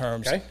 2-year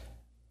terms. Okay.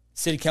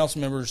 City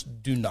council members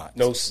do not.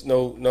 No,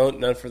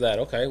 none for that.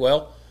 Okay,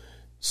 well,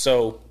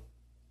 so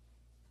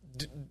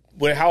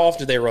how often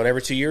do they run?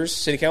 Every 2 years,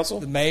 city council?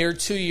 The mayor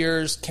 2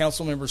 years,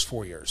 council members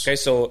 4 years. Okay,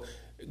 so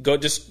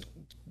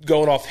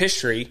going off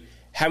history,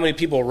 how many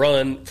people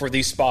run for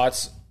these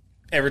spots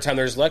every time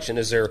there's election?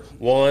 Is there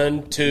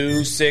 1,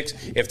 2, 6?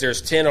 If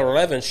there's 10 or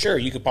 11, sure,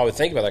 you could probably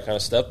think about that kind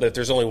of stuff. But if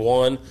there's only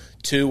 1,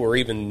 2, or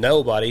even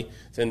nobody,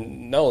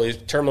 then no, these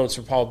term limits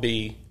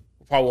probably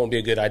won't be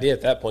a good idea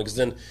at that point, because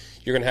then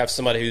you're going to have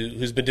somebody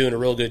who's been doing a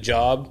real good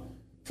job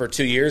for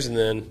 2 years, and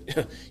then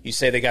you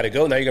say they got to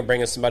go. Now you're going to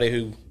bring in somebody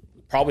who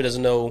probably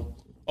doesn't know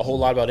a whole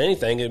lot about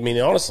anything. I mean,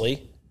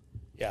 honestly.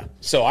 Yeah.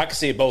 So I can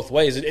see it both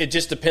ways. It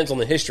just depends on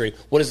the history.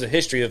 What is the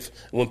history of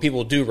when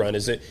people do run?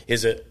 Is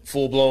it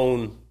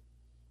full-blown,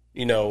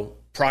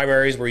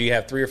 primaries where you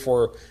have 3 or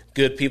 4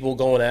 good people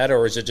going at it,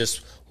 or is it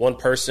just one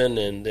person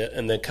and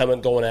the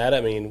incumbent going at it?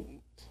 I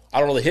mean, I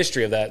don't know the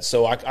history of that,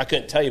 so I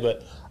couldn't tell you.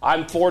 But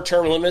I'm for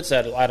term limits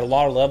at a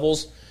lot of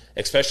levels,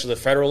 especially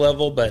the federal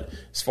level. But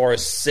as far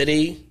as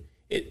city,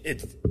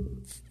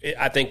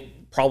 I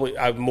think probably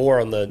I'm more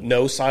on the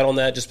no side on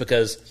that, just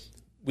because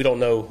we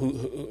don't know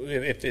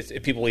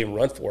if people even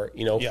run for it.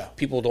 Yeah.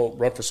 People don't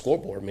run for school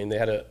board. I mean, they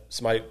had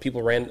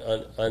people ran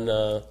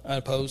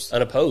unopposed.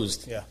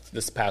 Yeah.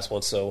 This past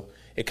one, so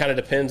it kind of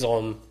depends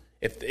on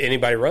if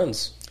anybody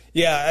runs.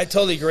 Yeah, I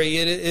totally agree.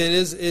 It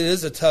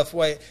is a tough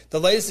way. The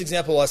latest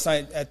example last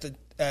night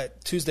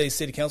at Tuesday's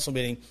city council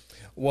meeting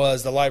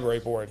was the library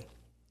board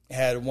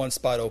had 1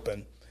 spot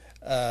open.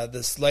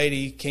 This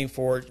lady came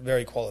forward,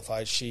 very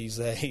qualified. She's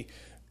a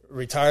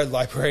retired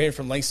librarian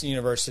from Langston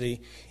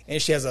University, and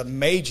she has a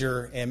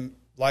major in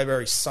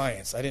library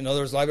science. I didn't know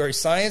there was library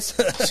science.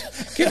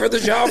 Give her the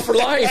job for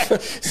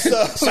life.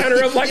 Sign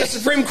her up like a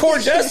Supreme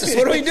Court justice.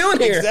 What are we doing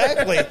here?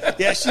 Exactly.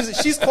 Yeah,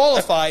 she's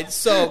qualified.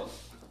 So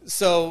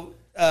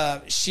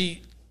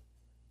she,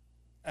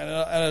 I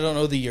don't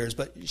know the years,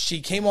 but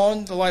she came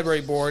on the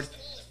library board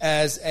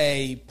as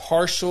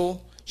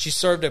she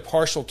served a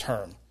partial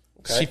term.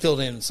 Okay. She filled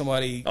in.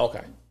 Somebody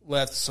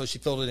left, so she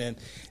filled it in.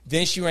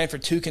 Then she ran for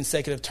 2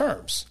 consecutive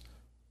terms.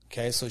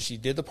 Okay, so she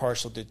did the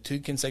partial, did 2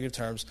 consecutive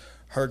terms.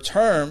 Her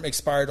term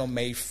expired on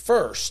May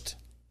 1st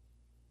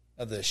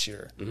of this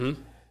year.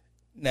 Mm-hmm.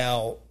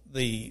 Now,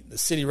 the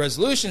city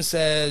resolution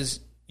says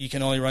you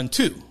can only run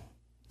two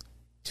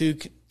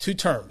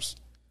terms.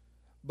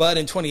 But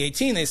in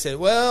 2018, they said,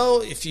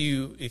 well, if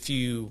you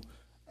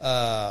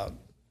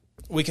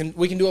we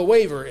can do a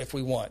waiver if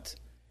we want.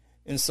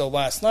 And so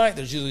last night,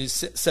 there's usually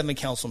 7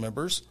 council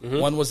members. Mm-hmm.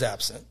 1 was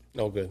absent.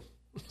 Oh, good.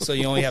 So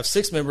you only have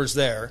 6 members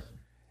there,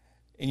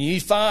 and you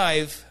need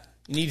 5.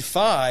 You need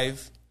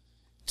 5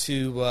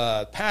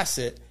 to pass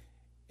it,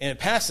 and it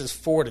passes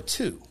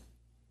 4-2.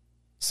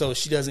 So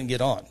she doesn't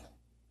get on.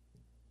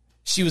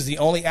 She was the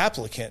only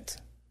applicant.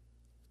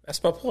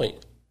 That's my point.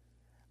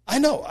 I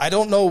know. I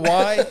don't know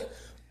why.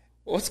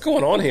 What's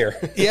going on here?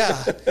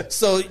 Yeah.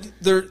 So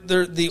there's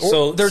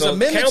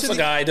a council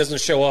guy doesn't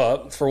show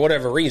up for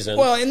whatever reason.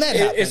 Well, and that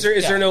happens.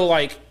 Is there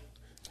no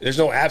there's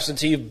no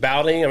absentee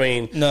balloting? I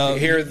mean, no.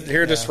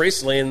 Here just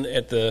recently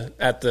at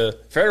the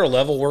federal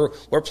level,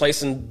 we're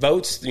placing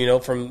votes,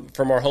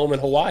 from our home in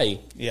Hawaii.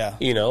 Yeah.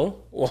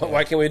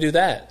 Why can't we do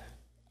that?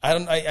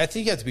 I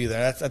think you have to be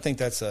there. I think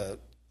that's a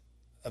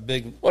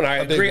big. Well, I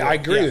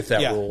agree with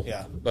that rule.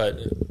 Yeah. But.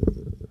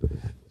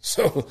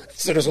 So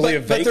there's only a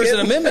vacant? But there's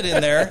an amendment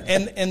in there,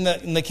 and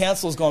the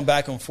council is going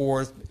back and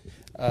forth.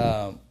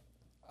 I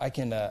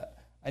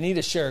need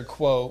to share a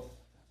quote,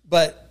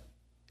 but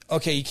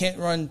okay, you can't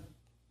run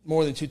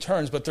more than 2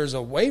 terms, but there's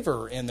a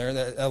waiver in there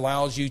that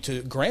allows you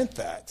to grant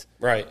that.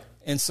 Right.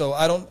 And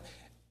so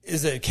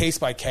is it a case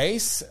by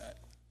case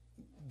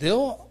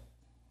deal?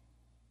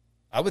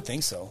 I would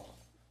think so.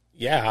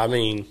 Yeah, I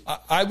mean,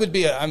 I would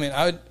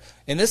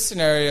in this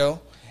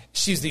scenario,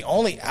 she's the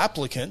only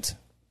applicant.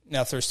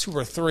 Now, if there's 2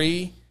 or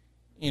 3,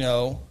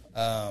 then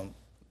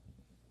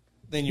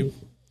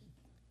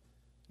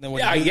what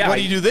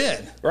do you do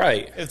then?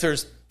 Right. If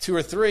there's 2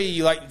 or 3,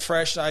 you like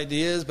fresh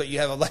ideas, but you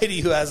have a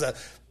lady who has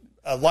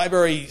a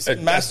library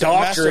master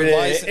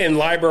doctorate in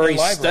library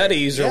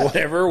studies or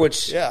whatever,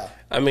 which,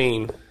 I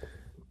mean,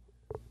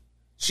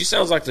 she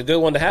sounds like the good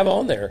one to have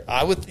on there.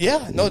 I would,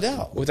 no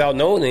doubt. Without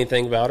knowing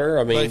anything about her,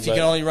 I mean, but if you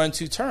can only run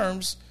 2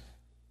 terms,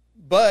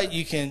 but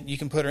you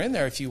can put her in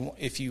there if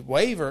you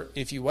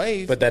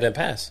waive. But that didn't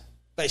pass.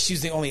 But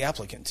she's the only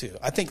applicant too.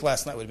 I think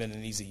last night would have been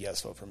an easy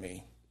yes vote for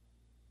me.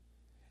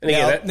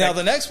 And now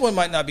the next one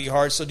might not be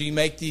hard. So do you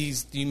make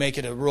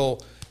it a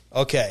rule?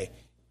 Okay,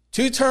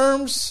 2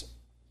 terms,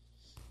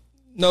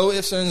 no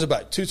ifs, ands, or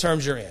buts. 2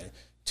 terms, you're in.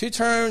 2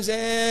 terms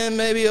and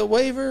maybe a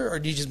waiver, or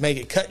do you just make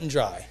it cut and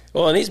dry?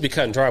 Well, it needs to be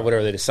cut and dry,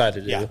 whatever they decide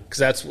to do. Yeah. Because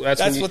that's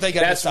what they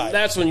got to decide.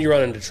 That's when you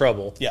run into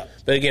trouble. Yeah.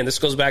 But again, this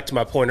goes back to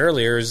my point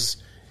earlier: is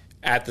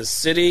at the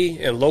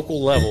city and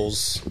local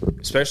levels,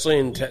 especially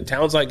in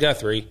towns like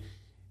Guthrie,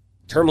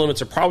 term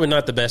limits are probably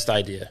not the best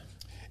idea.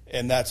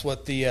 And that's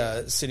what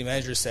the city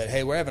manager said.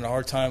 Hey, we're having a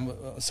hard time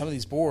with some of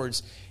these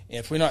boards. And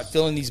if we're not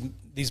filling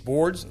these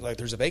boards, like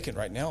there's a vacant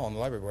right now on the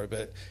library board,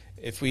 but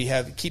if we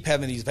keep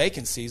having these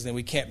vacancies, then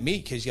we can't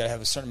meet because you got to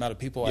have a certain amount of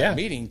people at a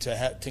meeting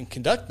to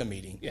conduct the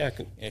meeting. Yeah.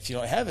 If you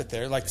don't have it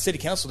there, like the city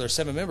council, there's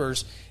 7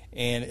 members,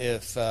 and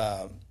if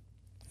there's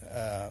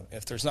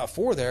not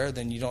 4 there,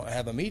 then you don't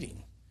have a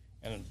meeting.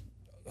 And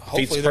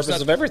hopefully there's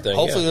of everything.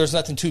 Hopefully there's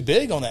nothing too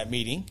big on that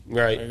meeting.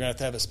 Right. You're going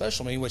to have a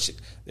special meeting, which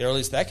the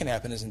earliest that can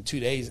happen is in 2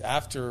 days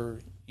after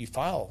you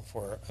file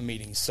for a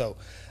meeting. So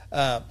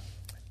it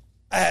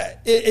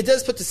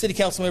does put the city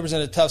council members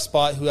in a tough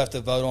spot who have to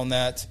vote on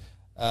that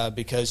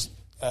because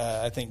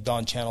I think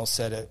Don Channel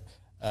said it.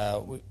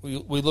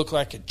 We look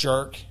like a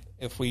jerk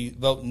if we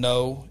vote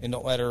no and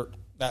don't let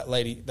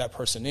that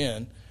person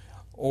in,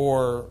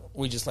 or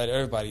we just let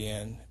everybody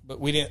in.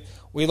 But we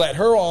let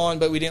her on,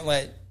 but we didn't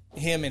let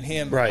him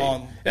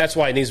on. That's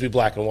why it needs to be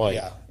black and white.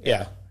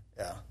 Yeah.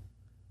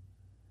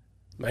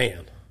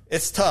 Man,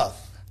 it's tough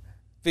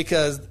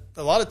because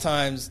a lot of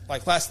times,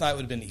 like last night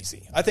would have been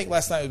easy. I think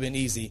last night would have been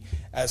easy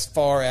as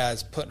far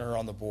as putting her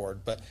on the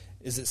board. But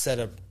is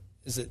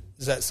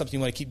that something you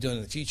want to keep doing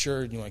in the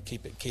future? Do you want to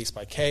keep it case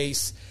by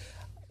case?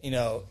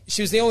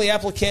 She was the only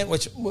applicant,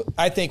 which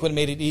I think would have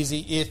made it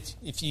easy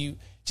if you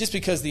just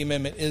because the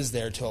amendment is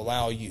there to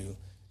allow you.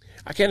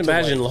 I can't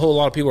imagine a whole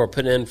lot of people are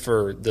putting in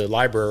for the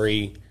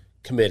library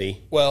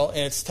committee. Well,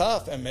 and it's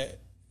tough. I mean,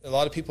 a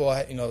lot of people,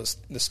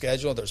 the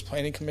schedule. There's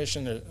planning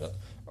commission. There's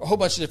a whole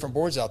bunch of different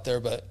boards out there,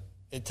 but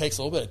it takes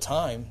a little bit of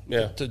time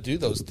to do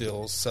those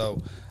deals.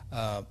 So,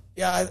 I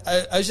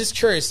was just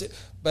curious.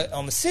 But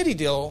on the city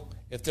deal,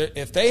 if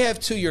they have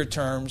 2-year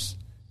terms,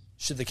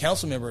 should the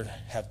council member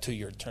have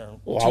 2-year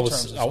term? Well,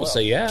 I would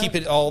say Keep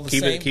it all the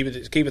same.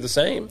 Keep it the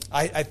same.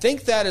 I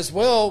think that as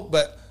well,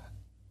 but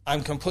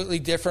I'm completely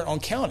different on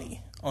county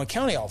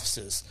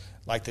offices,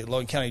 like the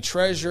Logan County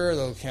Treasurer,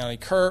 the Logan County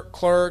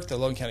Clerk, the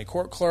Logan County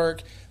Court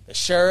Clerk, the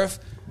Sheriff.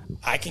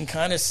 I can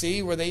kind of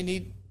see where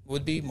they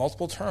would be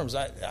multiple terms.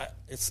 I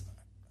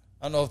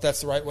don't know if that's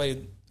the right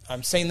way.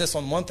 I'm saying this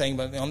on one thing,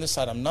 but on this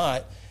side I'm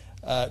not.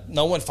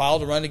 No one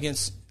filed to run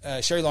against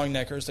Sherry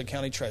Longneckers, the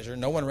county treasurer.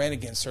 No one ran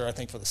against her, I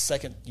think, for the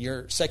second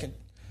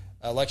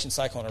election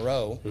cycle in a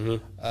row.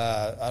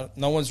 Mm-hmm.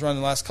 No one's run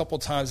the last couple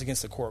of times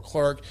against the court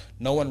clerk.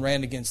 No one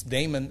ran against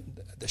Damon,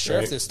 the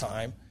sheriff, this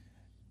time.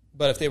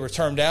 But if they were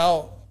termed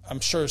out, I'm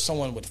sure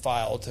someone would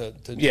file to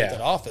take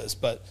that office.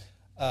 But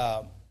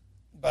I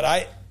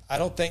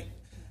don't think.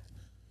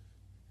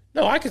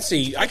 No, I could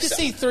see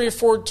 3 or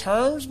 4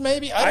 terms,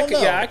 maybe. I don't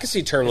know. Yeah, I could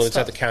see term limits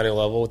at the county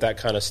level with that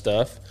kind of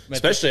stuff,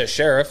 especially as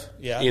sheriff.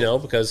 Yeah,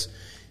 because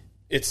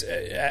it's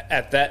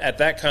at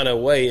that kind of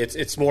way.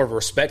 It's more of a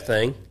respect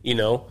thing.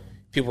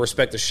 People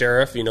respect the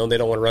sheriff. They don't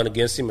want to run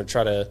against him and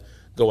try to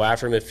go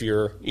after him if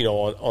you're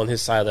on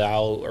his side of the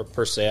aisle or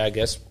per se. I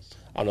guess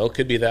I don't know. It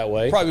could be that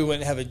way. Probably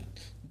wouldn't have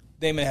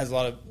Damon has a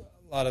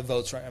lot of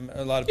votes, right?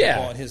 A lot of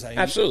people on his side.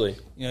 Absolutely.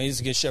 He's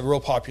a good chef, real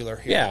popular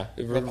here. Yeah,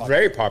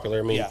 very popular.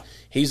 I mean,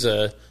 he's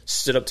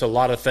stood up to a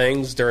lot of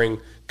things during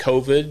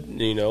COVID.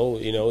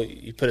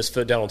 He put his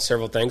foot down on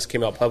several things.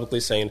 Came out publicly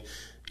saying,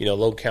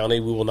 Logan County,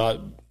 we will not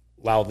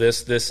allow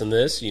this, and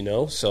this.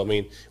 So I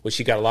mean, which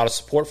he got a lot of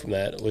support from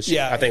that, which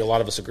I think a lot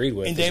of us agreed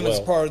with. And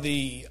Damon's part of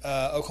the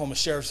Oklahoma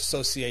Sheriff's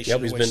Association.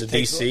 Yep, he's been to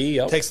D.C.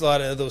 Takes a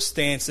lot of those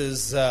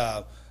stances.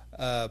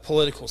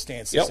 Political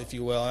stances, if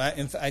you will.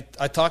 And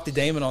I talked to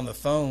Damon on the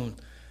phone.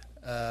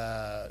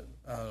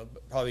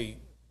 Probably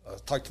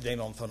talk to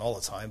Damon on the phone all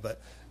the time,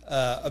 but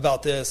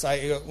about this,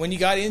 when you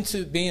got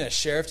into being a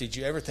sheriff, did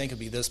you ever think it'd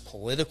be this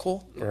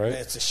political? Right.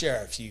 It's a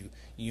sheriff. You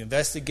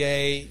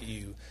investigate.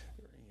 You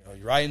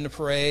ride in the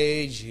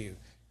parades. You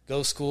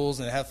go schools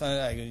and have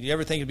fun. You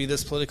ever think it'd be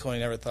this political? And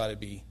you never thought it'd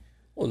be.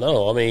 Well,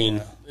 no. I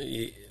mean,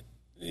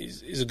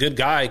 he's a good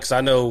guy because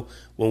I know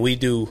when we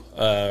do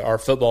our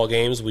football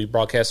games, we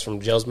broadcast from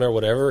Jelsmere or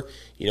whatever.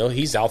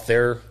 He's out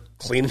there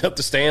cleaning up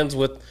the stands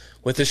with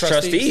his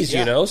trustees.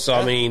 Yeah. So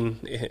I mean,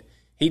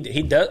 he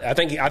does. I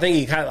think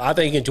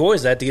he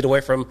enjoys that to get away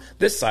from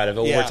this side of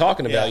it. What we're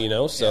talking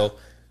about. So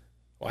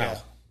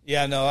wow.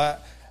 Yeah. No.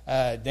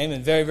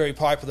 Damon, very, very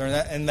popular,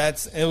 and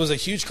it was a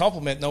huge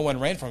compliment. No one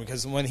ran for him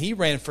because when he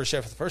ran for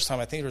sheriff for the first time,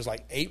 I think there was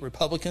like 8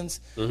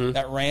 Republicans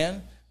that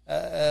ran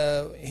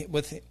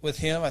with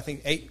him. I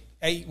think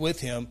eight with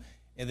him,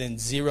 and then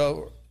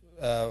 0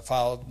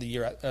 filed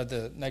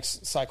the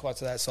next cycle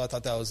after that. So I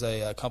thought that was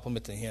a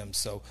compliment to him.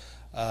 So,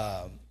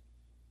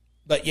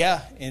 but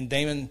yeah, and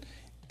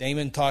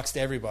Damon talks to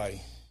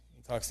everybody.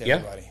 He talks to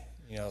everybody.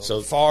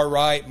 So far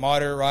right,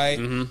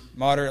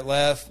 moderate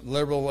left,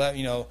 liberal left.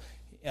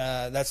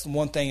 That's the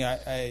one thing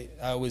I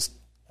always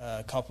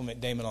compliment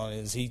Damon on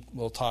is he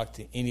will talk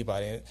to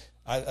anybody.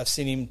 I've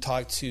seen him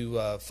talk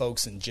to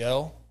folks in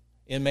jail,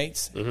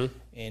 inmates,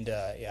 and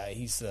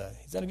he's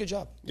done a good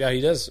job. Yeah,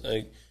 he does.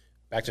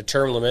 Back to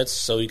term limits.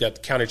 So you got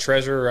the county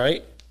treasurer,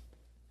 right?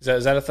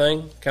 Is that a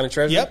thing? County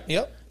treasurer?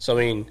 Yep. So I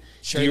mean,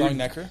 Sherry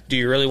Longnecker. Do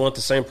you really want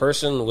the same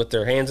person with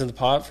their hands in the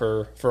pot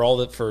for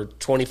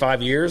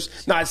 25 years?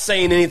 Not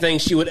saying anything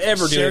she would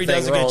ever do. Sherry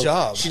does a wrong. good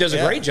job. She does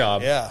a great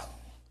job. Yeah.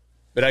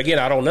 But again,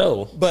 I don't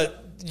know.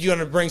 But you're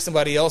going to bring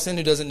somebody else in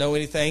who doesn't know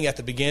anything at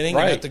the beginning.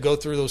 Right. You have to go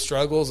through those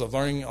struggles of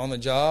learning on the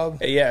job.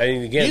 Yeah,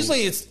 and again,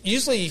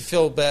 usually you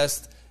feel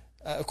best.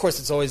 Of course,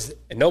 it's always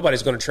and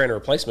nobody's going to train a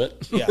replacement.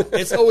 Yeah,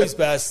 it's always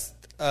best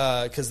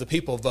because the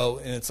people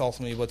vote, and it's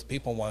ultimately what the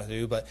people want to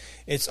do. But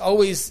it's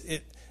always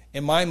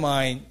in my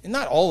mind, and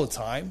not all the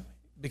time,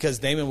 because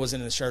Damon was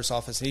in the sheriff's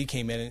office and he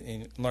came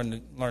in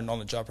and learned on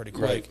the job pretty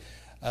quick.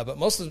 Right. But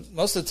most of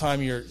the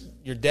time, your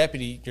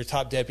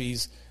top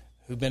deputies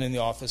who've been in the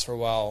office for a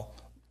while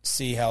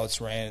see how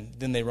it's ran,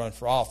 then they run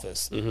for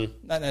office.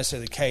 Not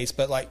necessarily the case,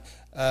 but like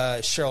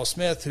Cheryl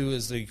Smith, who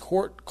is the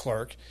court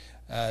clerk,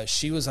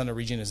 she was under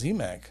Regina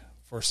Zemek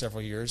for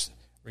several years.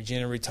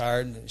 Regina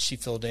retired, she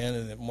filled in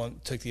and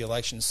then took the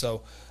election.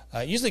 So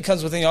usually it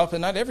comes within the office,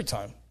 but not every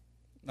time.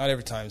 Not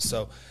every time.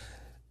 So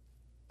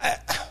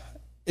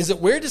is it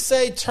weird to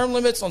say term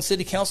limits on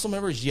city council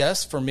members?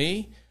 Yes, for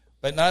me,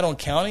 but not on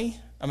county.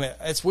 I mean,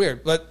 it's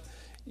weird, but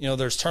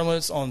there's term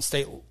limits on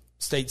state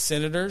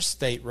senators,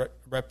 state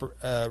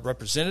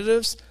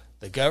representatives,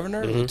 the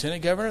governor, the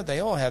lieutenant governor. They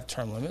all have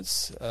term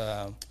limits.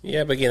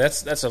 Yeah, but again,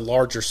 that's a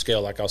larger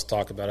scale, like I was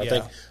talking about.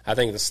 I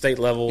think the state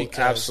level,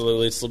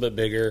 absolutely, it's a little bit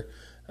bigger.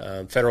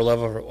 Federal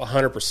level,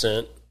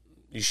 100%.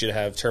 You should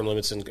have term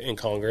limits in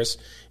Congress.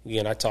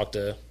 Again, I talked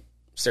to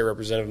State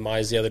Representative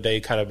Mize the other day,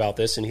 kind of about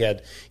this, and he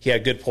had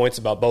good points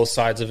about both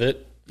sides of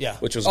it. Yeah,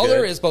 which was good.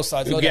 There is both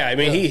sides. Yeah, I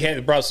mean, he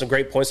had brought some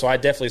great points, so I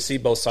definitely see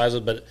both sides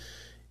of it. But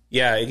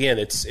yeah, again,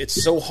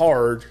 it's so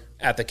hard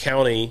at the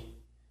county.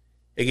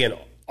 Again,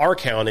 our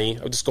county.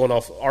 I'm just going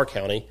off our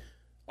county.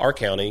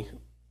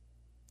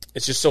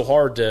 It's just so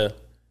hard to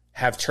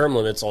have term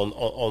limits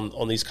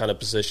on these kind of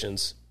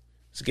positions.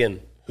 So again,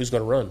 who's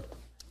going to run?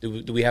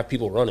 Do we have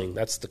people running?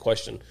 That's the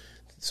question.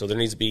 So there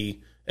needs to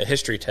be a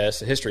history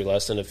test, a history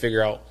lesson to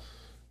figure out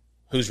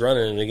who's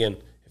running. And again,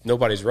 if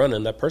nobody's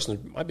running, that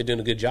person might be doing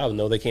a good job and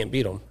know they can't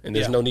beat them. And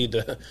there's no need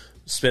to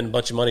spend a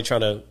bunch of money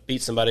trying to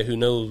beat somebody who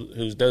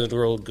does a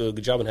real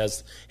good job and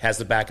has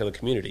the back of the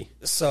community.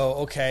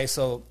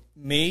 So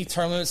me,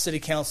 term limits city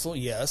council,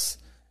 yes.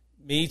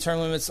 Me, term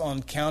limits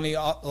on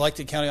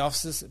elected county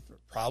offices,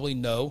 probably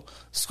no.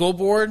 School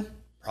board,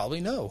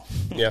 probably no.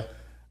 Yeah.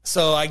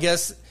 So I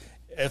guess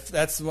if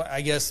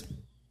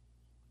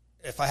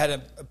I had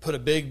to put a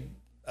big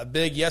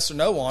yes or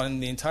no on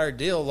the entire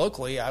deal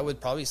locally, I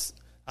would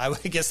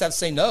guess have to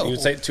say no. You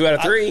would say 2 out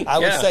of 3. I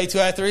would say 2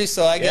 out of 3.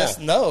 So I guess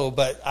no,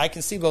 but I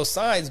can see both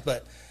sides.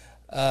 But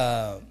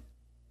I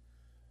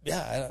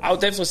would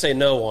definitely say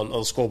no on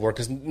the school board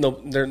because we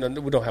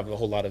don't have a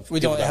whole lot of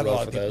people that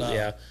run for those.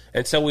 Yeah,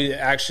 until we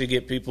actually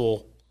get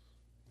people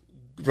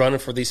running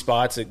for these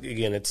spots,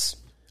 again,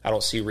 I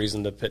don't see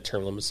reason to put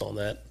term limits on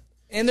that.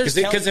 And there's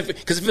because if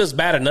it was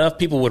bad enough,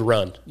 people would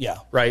run. Yeah,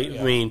 right.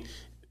 Yeah. I mean,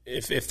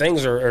 if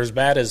things are as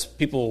bad as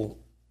people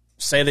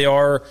say they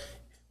are,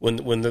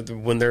 when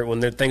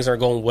their things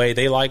aren't going away,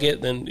 they like it.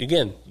 Then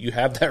again, you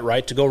have that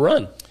right to go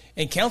run.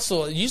 And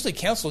council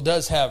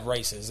does have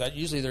races.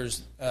 Usually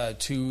there's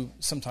 2,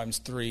 sometimes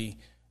 3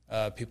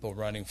 people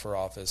running for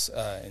office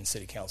in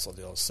city council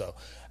deals. So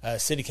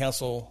city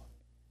council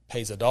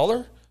pays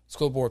 $1,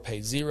 school board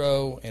pays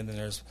 0, and then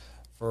there's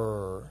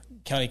for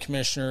county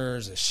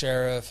commissioners, a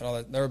sheriff, and all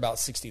that. They're about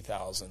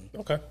 60,000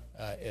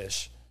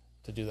 ish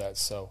to do that.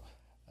 So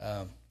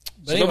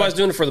nobody's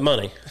doing it for the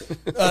money.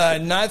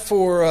 Not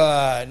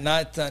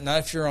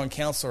if you're on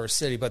council or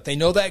city, but they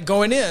know that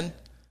going in.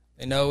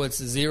 They know it's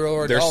 $0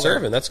 or $1. They're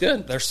serving. That's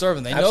good. They're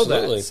serving. They know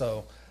that.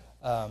 So,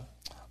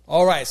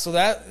 all right. So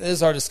that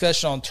is our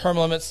discussion on term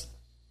limits.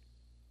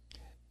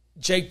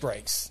 Jake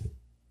breaks.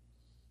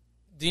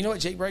 Do you know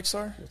what Jake brakes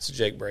are? It's a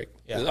Jake brake.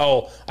 Yeah.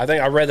 Oh, I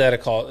think I read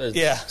that.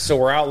 Yeah. So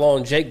we're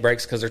outlawing Jake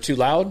brakes because they're too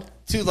loud?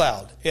 Too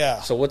loud, yeah.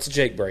 So what's a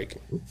Jake brake?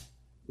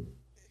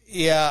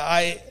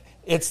 Yeah,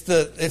 it's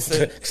the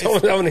I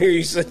want to hear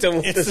you say tell me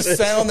what it's this the is.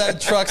 sound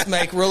that trucks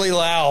make really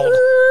loud.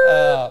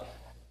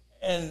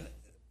 And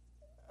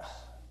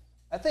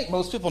I think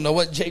most people know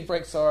what Jake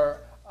brakes are.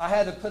 I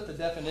had to put the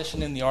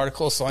definition in the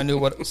article so I know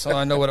what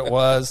it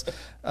was.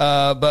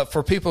 But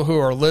for people who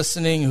are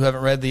listening who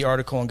haven't read the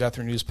article and got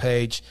their news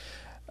page,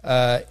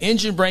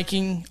 engine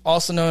braking,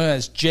 also known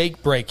as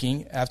Jake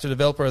braking, after the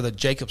developer of the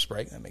Jacobs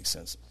brake, that makes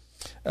sense,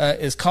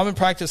 is common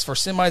practice for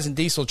semis and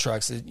diesel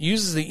trucks. It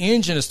uses the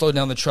engine to slow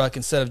down the truck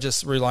instead of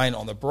just relying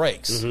on the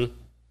brakes. Mm-hmm.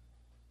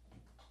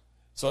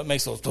 So it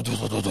makes those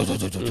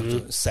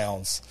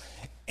sounds.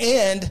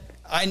 And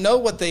I know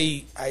what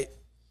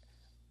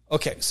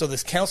okay, so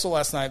this council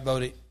last night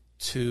voted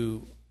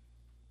to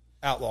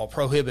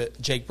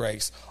prohibit Jake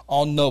brakes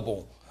on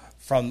Noble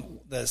from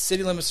the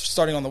city limits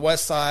starting on the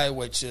west side,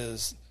 which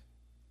is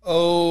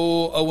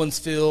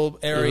Owensfield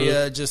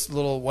area, just a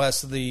little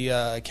west of the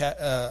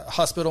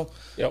hospital.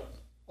 Yep.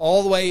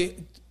 All the way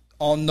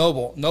on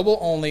Noble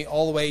only,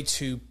 all the way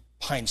to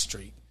Pine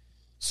Street.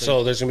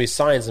 So there's going to be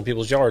signs in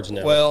people's yards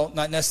now. Well,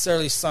 not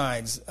necessarily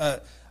signs.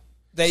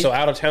 So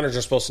out-of-towners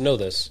are supposed to know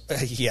this.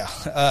 Yeah.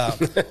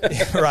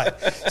 Right.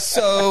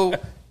 So...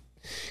 Because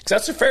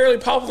that's a fairly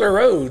popular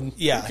road.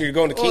 Yeah. If you're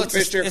going to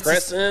Kingfisher,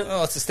 Crescent.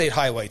 It's a state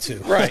highway, too.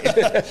 Right.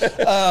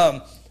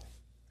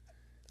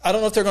 I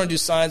don't know if they're going to do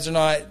signs or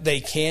not. They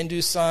can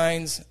do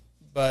signs,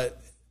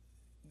 but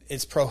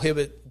it's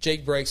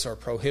Jake brakes are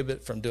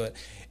prohibit from doing it.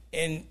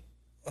 And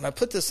when I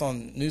put this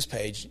on news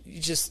page,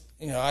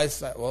 I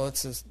thought, well,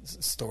 it's a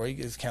story.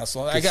 It's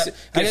council. I got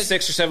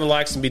 6 or 7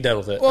 likes and be done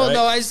with it. Well, right?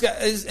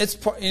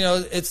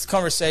 no, it's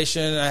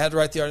conversation. I had to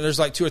write the article. There's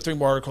like 2 or 3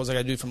 more articles I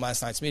got to do from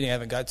last night's meeting. I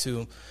haven't got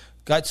to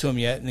them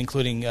yet, and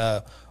including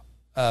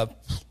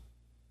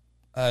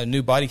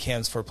new body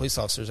cams for police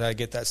officers. I got to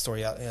get that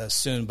story out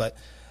soon. But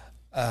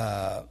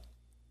there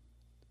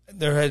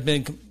had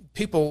been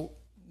people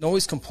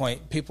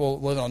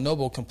living on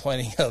Noble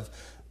complaining of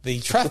the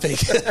traffic,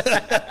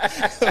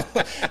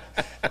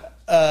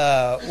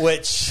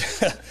 which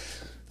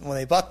when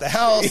they bought the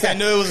house, they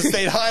knew it was a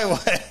state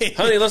highway.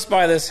 Honey, let's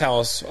buy this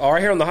house. Oh,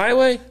 right here on the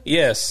highway?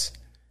 Yes.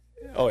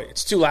 Oh, wait,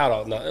 it's too loud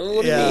out now.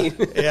 What do you mean?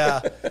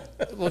 Yeah.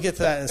 We'll get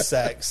to that in a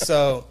sec.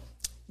 So,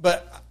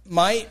 but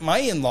my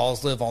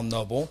in-laws live on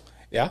Noble.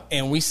 Yeah.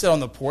 And we sit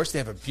on the porch. They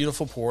have a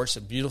beautiful porch,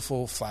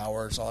 beautiful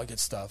flowers, all that good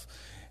stuff.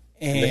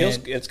 And the hills,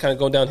 it's kind of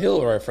going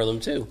downhill right for them,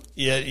 too.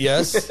 Yeah,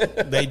 yes.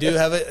 They do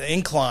have an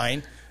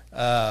incline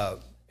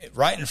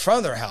right in front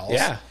of their house.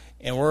 Yeah.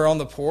 And we're on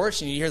the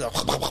porch, and you hear the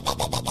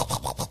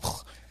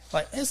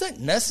like, is that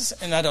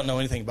necessary? And I don't know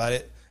anything about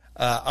it.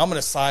 I'm going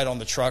to side on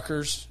the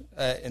truckers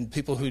and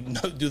people who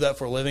do that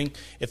for a living.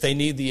 If they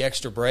need the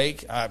extra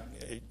brake,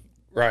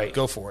 right,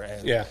 go for it.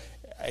 And yeah.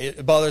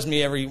 It bothers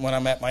me when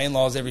I'm at my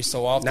in-laws every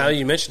so often. Now that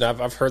you mentioned,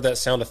 I've heard that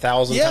sound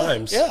 1,000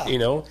 times. Yeah.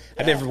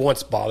 It never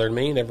once bothered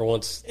me. Never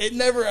once. It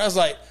never. I was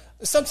like,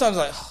 sometimes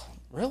like, oh,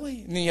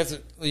 really? And then if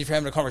you're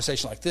having a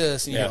conversation like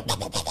this, and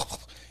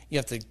you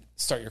have to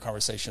start your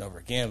conversation over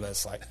again. But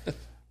it's like,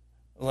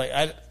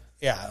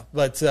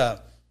 But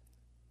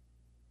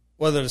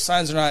whether the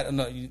signs or not,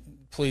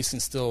 police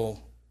can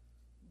still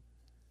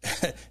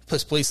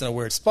puts police in a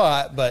weird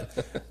spot. But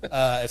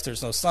if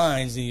there's no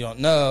signs, then you don't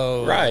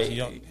know.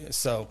 Right.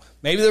 So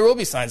maybe there will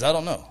be signs. I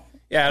don't know.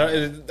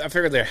 Yeah, I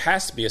figured there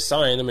has to be a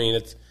sign. I mean,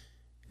 it's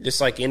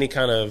just like any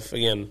kind of,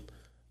 again,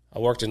 I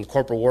worked in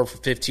corporate war for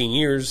 15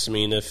 years. I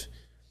mean, if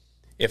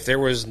there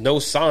was no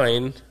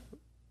sign,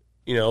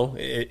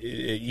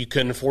 you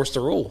couldn't enforce the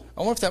rule.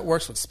 I wonder if that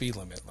works with speed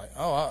limit. Like,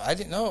 I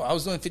didn't know. I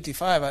was doing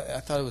 55. I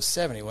thought it was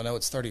 70. Well, no,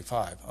 it's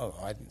 35. Oh,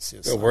 I didn't see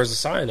a sign. Where's the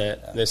sign at?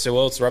 Yeah. They say,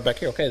 well, it's right back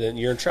here. Okay, then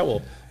you're in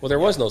trouble. Well, there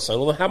was no sign.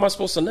 Well, how am I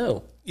supposed to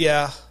know?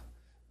 Yeah.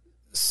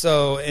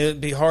 So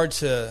it'd be hard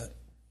to...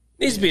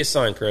 Needs to be a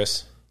sign,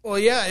 Chris. Well,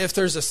 yeah, if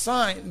there's a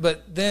sign,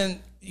 but then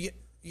you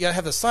got to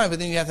have the sign, but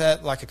then you have to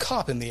have like a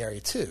cop in the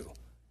area too.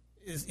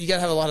 You got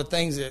to have a lot of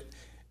things that...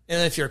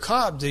 And if you're a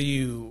cop,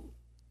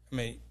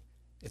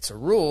 it's a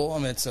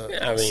rule. It's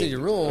a city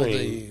rule.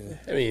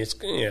 It's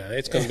going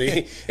to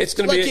be. It's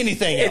going to like be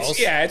anything else.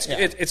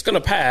 It's going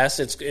to pass.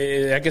 I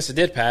guess it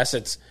did pass.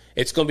 It's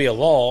going to be a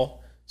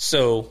law.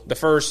 So the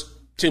first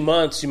 2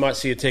 months, you might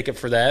see a ticket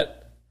for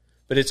that,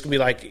 but it's going to be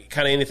like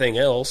kind of anything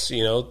else.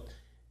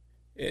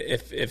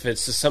 If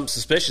it's something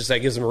suspicious, that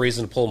gives them a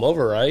reason to pull them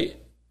over, right?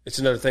 It's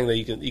another thing that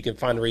you can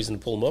find a reason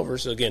to pull them over.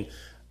 So again,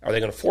 are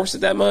they going to force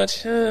it that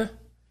much? Maybe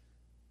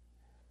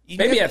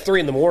at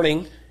 3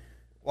 a.m.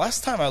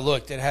 Last time I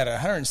looked, it had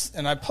 100,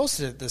 and I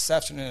posted it this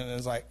afternoon, and it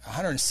was like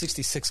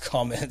 166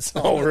 comments.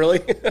 Oh, really?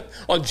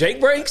 On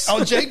Jake brakes?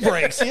 On Jake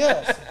brakes,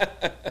 yes.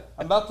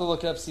 I'm about to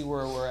look up, see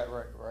where we're at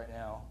right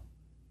now.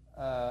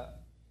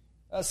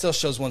 That still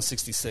shows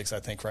 166, I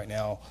think, right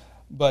now.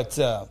 But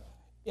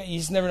you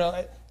just never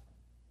know.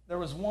 There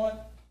was one.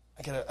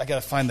 I gotta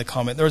find the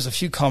comment. There was a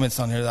few comments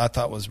on here that I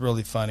thought was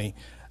really funny.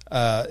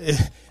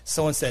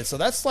 Someone said, so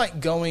that's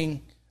like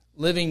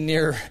living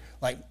near,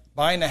 like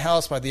buying a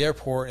house by the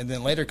airport and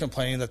then later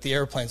complaining that the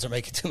airplanes are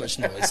making too much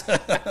noise.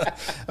 I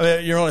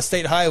mean, you're on a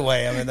state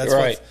highway. I mean, that's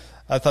right.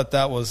 I thought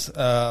that was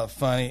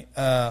funny.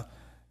 I'm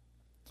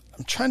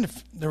trying to,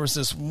 there was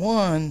this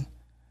one,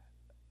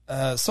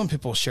 some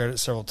people shared it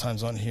several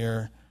times on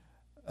here.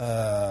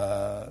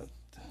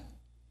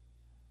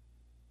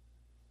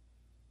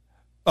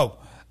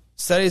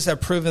 Studies have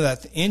proven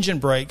that the engine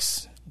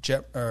brakes,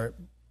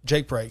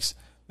 Jake brakes,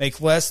 make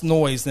less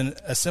noise than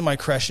a semi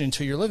crashing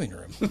into your living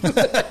room.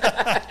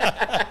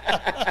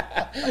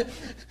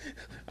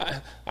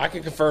 I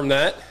can confirm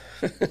that.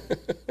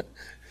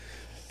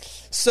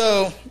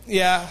 So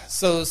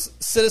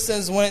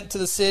citizens went to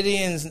the city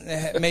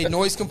and made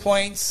noise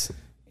complaints,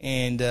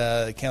 and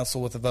the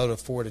council, with a vote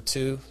of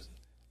 4-2,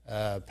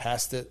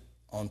 passed it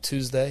on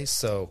Tuesday.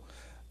 So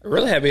it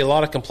really had to be a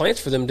lot of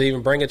complaints for them to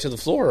even bring it to the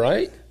floor,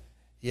 right?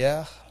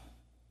 Yeah.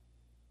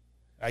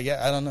 I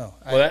don't know.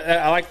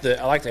 I like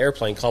the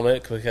airplane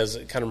comment because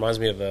it kind of reminds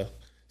me of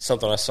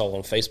something I saw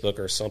on Facebook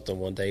or something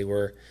one day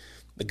where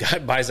the guy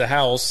buys a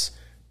house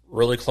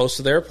really close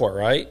to the airport,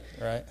 right?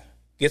 Right.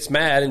 Gets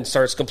mad and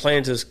starts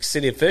complaining to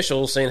city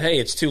officials saying, "Hey,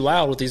 it's too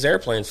loud with these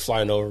airplanes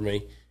flying over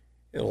me."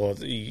 Well,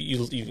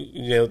 you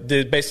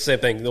did basically the same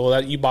thing.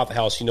 Well, you bought the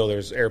house,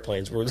 there's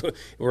airplanes. We're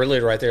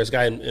literally right there. There's a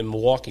guy in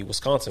Milwaukee,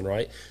 Wisconsin,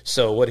 right?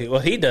 So what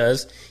he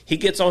does, he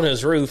gets on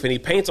his roof and he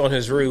paints on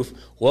his roof,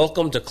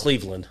 "Welcome to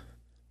Cleveland."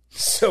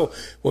 So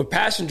when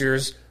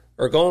passengers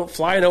are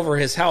flying over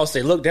his house,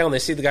 they look down, they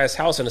see the guy's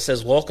house, and it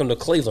says "Welcome to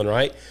Cleveland,"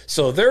 right?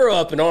 So they're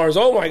up in arms.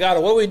 Oh my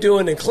God, what are we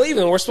doing in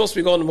Cleveland? We're supposed to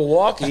be going to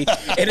Milwaukee,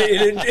 and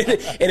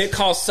it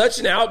caused such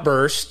an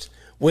outburst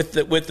with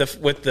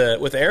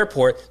the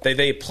airport.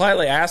 They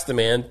politely asked the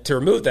man to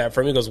remove that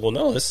from him. He goes, "Well,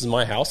 no, this is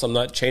my house. I'm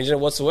not changing it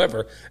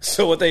whatsoever."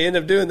 So what they end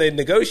up doing, they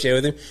negotiate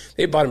with him.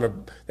 They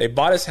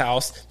bought his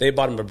house. They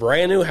bought him a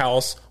brand new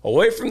house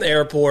away from the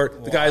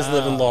airport. The guy's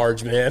living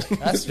large, man.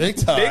 That's big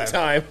time. Big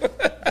time.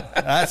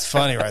 That's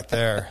funny right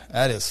there.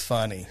 That is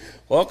funny.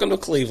 Welcome to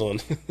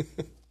Cleveland.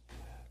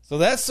 So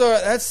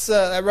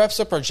that wraps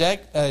up our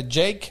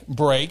Jake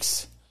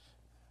breaks.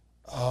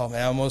 Oh,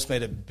 man, I almost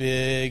made a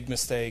big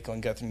mistake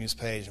on Guthrie News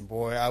page, and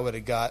boy, I would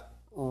have got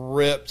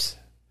ripped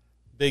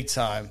big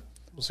time.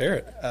 Let's hear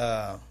it.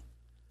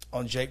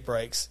 On Jake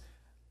breaks.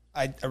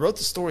 I wrote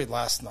the story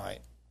last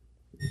night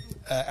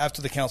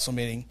after the council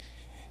meeting,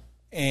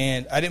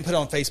 and I didn't put it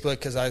on Facebook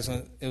because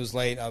it was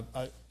late.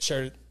 I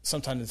shared it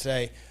sometime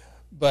today.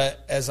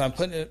 But as I'm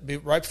putting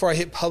it, right before I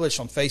hit publish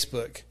on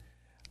Facebook,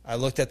 I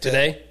looked at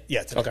today?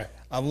 Yeah, today. Okay.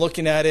 I'm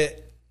looking at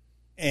it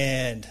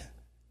and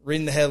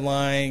reading the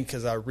headline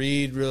because I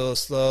read real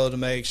slow to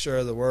make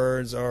sure the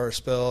words are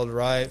spelled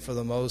right for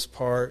the most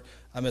part.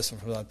 I miss them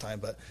from that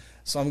time.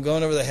 So I'm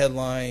going over the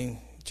headline,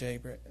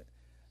 Jake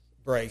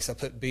breaks. I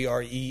put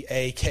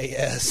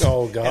BREAKS.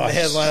 Oh, gosh. And the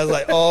headline, I was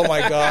like, oh,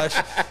 my gosh.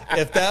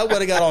 If that would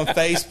have got on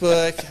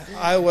Facebook,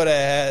 I would have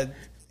had,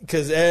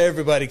 because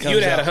everybody comes out. You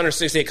would have had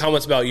 168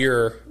 comments about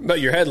your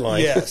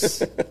headline.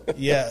 Yes.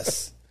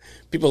 Yes.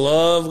 People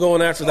love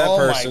going after that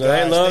person.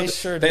 My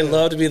gosh, they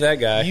love to be that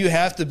guy. You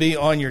have to be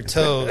on your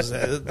toes.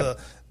 The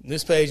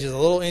news page is a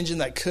little engine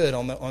that could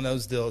on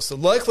those deals. So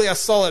luckily I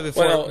saw it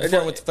before I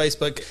went to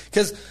Facebook,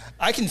 because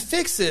I can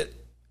fix it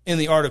in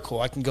the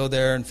article. I can go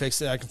there and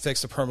fix it. I can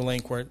fix the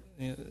permalink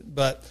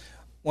but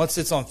once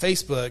it's on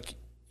Facebook,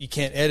 you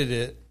can't edit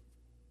it.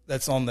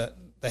 That's on the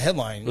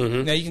headline.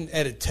 Mm-hmm. Now you can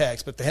edit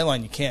text, but the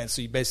headline you can't.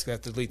 So you basically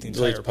have to delete the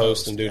entire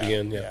post and do it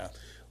again. Yeah.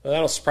 Well, that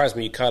don't surprise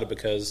me. You caught it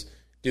because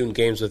doing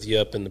games with you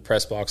up in the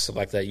press box, stuff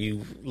like that,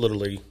 you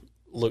literally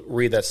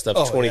read that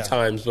stuff 20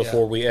 times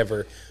before we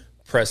ever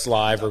press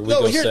live or we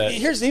go set.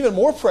 Here's even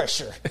more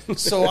pressure.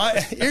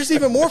 Here's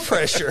even more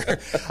pressure.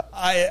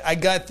 I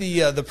got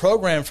the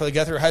program for the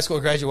Guthrie High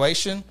School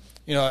graduation.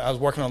 I was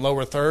working on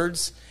lower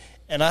thirds,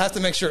 and I have to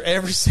make sure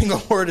every single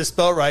word is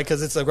spelled right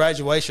because it's a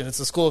graduation. It's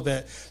a school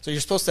event, so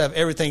you're supposed to have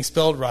everything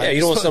spelled right. Yeah,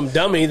 you don't want some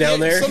dummy down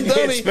there. Some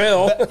dummy.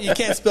 You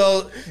can't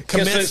spell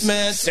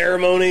commencement.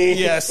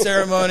 Ceremony. Yeah,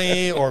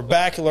 ceremony or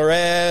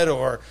baccalaureate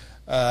or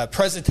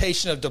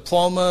presentation of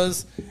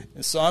diplomas.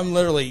 And so I'm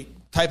literally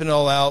typing it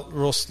all out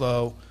real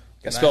slow.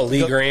 Got to spell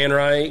Lee Grand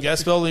right. You got to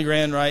spell Lee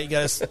Grand right. You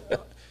got to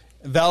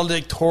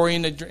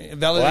valedictorian.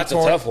 Well, that's a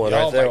tough one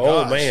right there.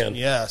 Oh, man.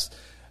 Yes.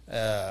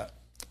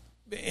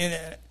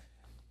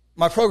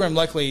 My program,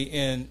 luckily,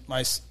 in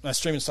my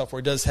streaming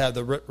software, does have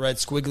the red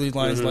squiggly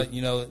lines,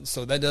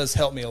 so that does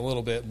help me a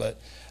little bit. But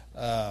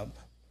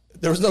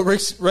there was no red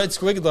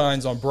squiggly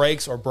lines on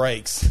breaks or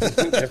breaks.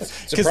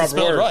 It's a proper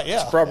word. Right,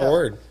 it's a proper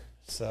word.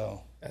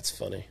 So that's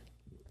funny.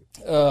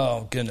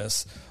 Oh,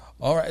 goodness.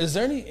 All right. Is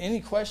there any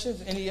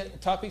questions, any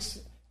topics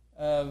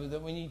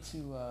that we need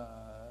to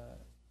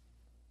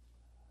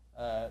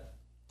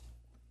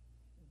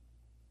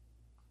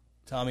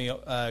Tommy,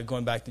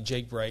 going back to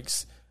Jake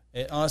breaks,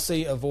 it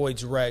honestly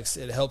avoids wrecks.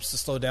 It helps to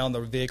slow down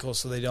the vehicle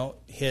so they don't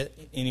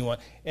hit anyone.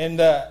 And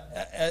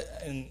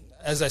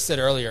as I said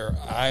earlier,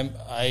 I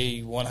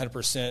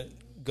 100%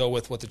 go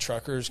with what the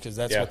truckers, because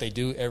that's Yeah. what they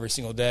do every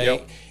single day.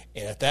 Yep.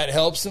 And if that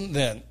helps them,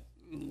 then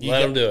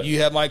Let them do it.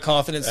 You have my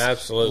confidence.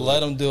 Absolutely. Let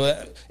them do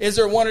it. Is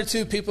there one or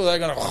two people that are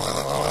going to?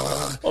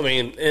 I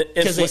mean,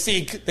 Because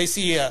they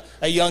see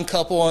a young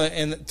couple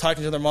and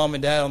talking to their mom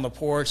and dad on the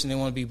porch, and they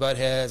want to be butt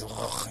heads.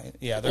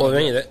 Yeah, Well, I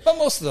mean, but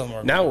most of them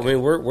are. now, I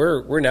mean,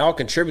 we're now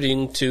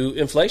contributing to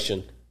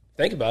inflation.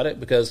 Think about it,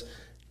 because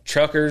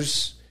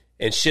truckers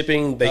and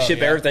shipping, they ship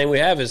yeah. everything we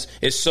have is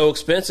so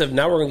expensive.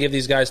 Now we're going to give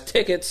these guys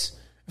tickets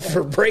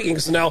for braking.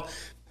 So now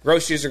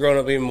groceries are going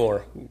up even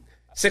more.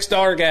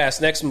 $6 gas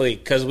next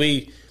week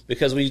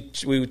because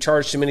we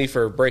charge too many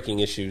for braking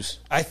issues.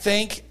 I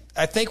think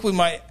we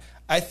might.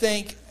 I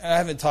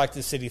haven't talked to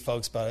the city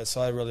folks about it,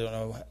 so I really don't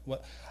know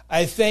what.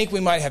 I think we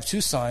might have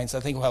two signs. I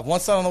think we'll have one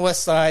side on the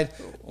west side,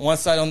 one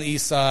side on the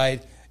east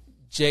side.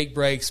 Jake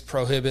brakes,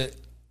 prohibit.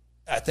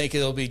 I think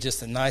it'll be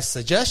just a nice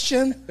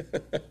suggestion.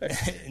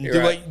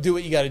 Do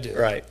what you got to do.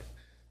 Right.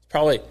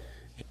 Probably.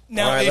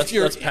 Now, all right, if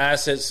let's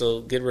pass it,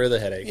 so get rid of the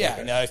headache. Yeah.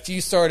 Okay. Now, if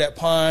you start at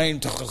Pine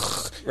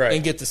right.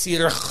 and get the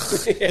Cedar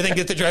and then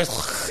get the Drive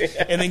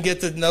and then get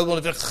the Noble,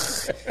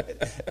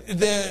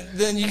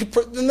 then you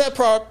could, then that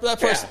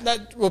person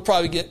that will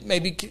probably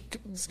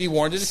be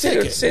warranted a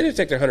ticket. Say they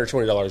take their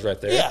 $120 right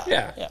there.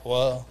 Yeah.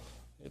 Well,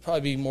 it'd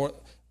probably be more.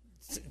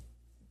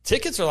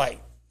 Tickets are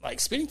like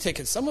speeding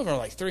tickets. Some of them are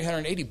like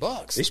 $380.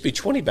 They used to be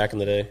 $20 back in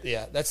the day.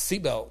 Yeah, that's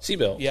seatbelt.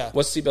 Seatbelt. Yeah.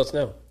 What's seatbelts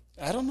now?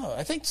 I don't know.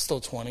 I think it's still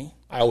 $20.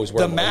 I always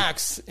wear the one.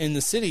 max in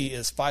the city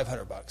is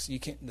 $500. You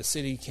can't. The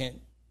city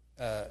can't.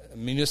 A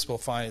municipal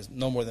fine is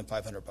no more than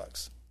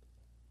 $500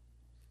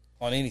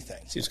 on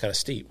anything. Seems kind of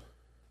steep.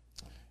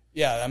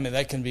 Yeah, I mean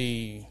that can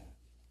be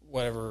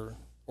whatever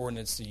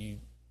ordinance you.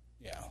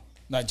 Yeah,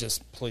 not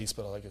just police,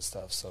 but all that good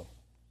stuff. So,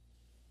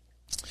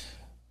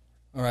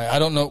 all right. I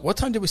don't know what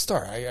time did we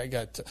start. I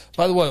got.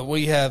 By the way,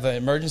 we have an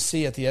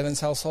emergency at the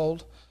Evans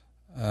household.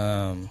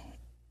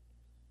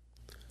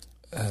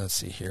 Let's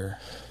see here.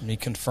 Let me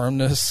confirm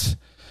this.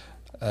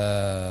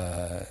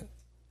 So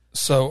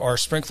our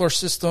sprinkler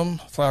system,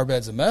 flower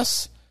bed's a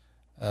mess.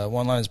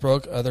 One line is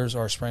broke. Others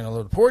are spraying all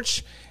over the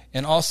porch.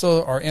 And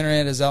also our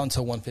internet is out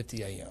until 1:50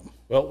 a.m.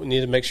 Well, we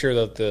need to make sure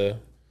that the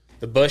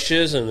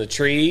bushes and the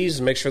trees,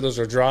 make sure those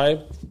are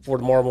dry for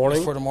tomorrow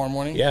morning. For tomorrow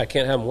morning? Yeah, I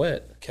can't have them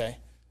wet. Okay.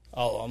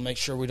 I'll make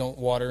sure we don't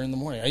water in the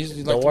morning. I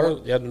usually do not water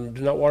in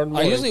the morning.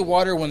 I usually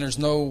water when there's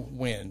no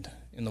wind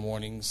in the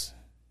mornings.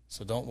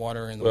 So don't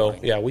water in the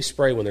morning. Well, yeah, we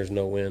spray when there's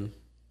no wind.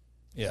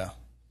 Yeah.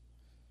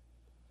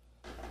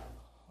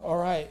 All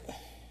right.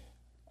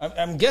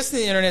 I'm guessing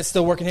the internet's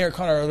still working here at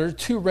Connor. Are there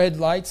two red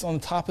lights on the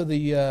top of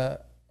the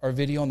our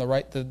video on the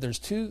right? There's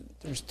two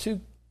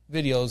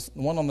videos.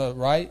 The one on the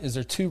right, is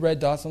there two red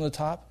dots on the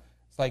top?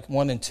 It's like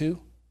 1 and 2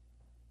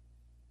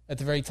 at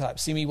the very top.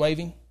 See me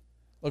waving?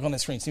 Look on the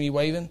screen. See me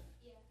waving?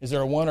 Yeah. Is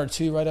there a 1 or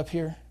 2 right up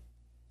here?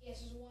 Yes,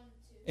 there's 1 and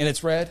 2. And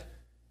it's red?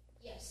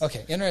 Yes.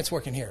 Okay, internet's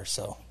working here,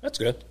 so. That's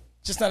good.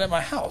 Just not at my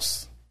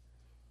house.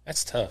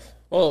 That's tough.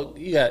 Well,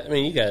 you got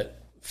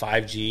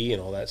 5G and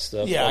all that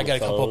stuff. Yeah, I got a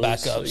couple of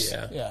backups.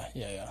 So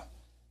Yeah.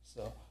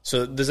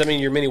 So does that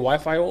mean your mini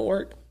Wi-Fi won't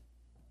work?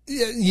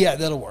 Yeah,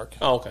 that'll work.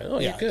 Oh, okay. Oh,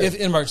 yeah. You're good. If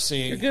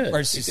emergency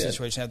You're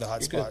situation, have the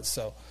hotspot.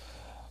 So,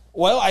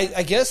 well,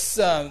 I guess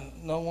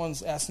no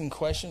one's asking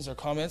questions or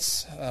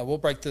comments. We'll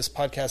break this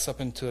podcast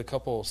up into a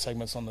couple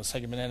segments on the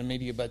Second Banana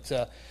Media, but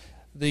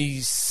the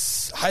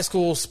high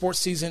school sports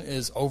season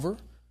is over.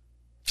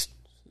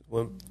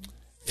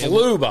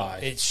 Flew by.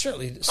 It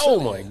certainly. Oh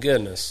my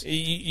goodness!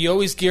 You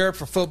always gear up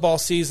for football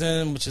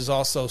season, which is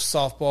also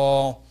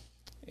softball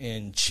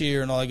and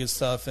cheer and all that good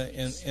stuff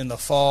in the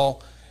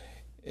fall.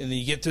 And then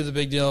you get through the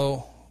big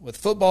deal with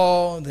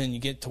football, and then you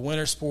get to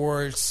winter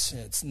sports.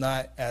 It's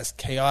not as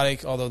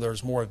chaotic, although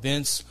there's more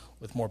events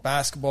with more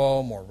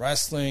basketball, more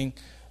wrestling.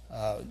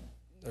 There's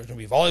going to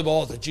be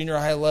volleyball at the junior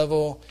high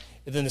level.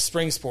 And then the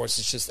spring sports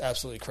is just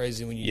absolutely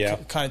crazy when you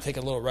kind of take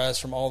a little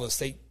rest from all the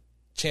state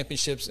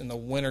championships in the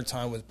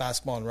wintertime with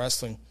basketball and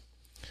wrestling.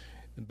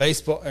 In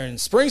baseball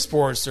and spring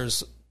sports,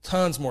 there's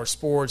tons more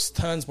sports,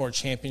 tons more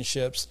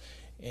championships,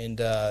 and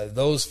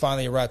those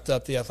finally wrapped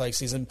up the athletic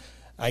season.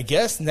 I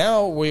guess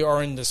now we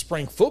are in the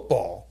spring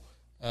football.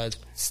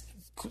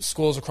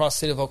 Schools across the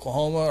state of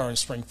Oklahoma are in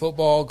spring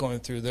football, going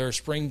through their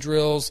spring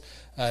drills.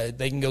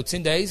 They can go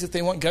 10 days if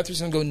they want.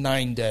 Guthrie's going to go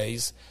 9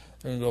 days.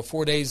 They're going to go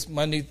 4 days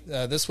Monday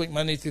this week,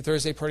 Monday through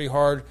Thursday, pretty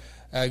hard.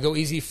 Go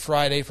easy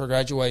Friday for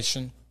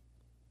graduation.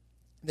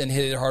 Then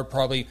hit it hard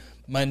probably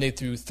Monday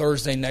through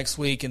Thursday next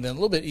week, and then a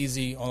little bit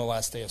easy on the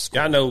last day of school.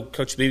 Yeah, I know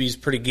Coach Beebe's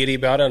pretty giddy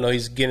about it. I know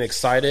he's getting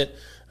excited.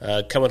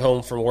 Coming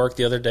home from work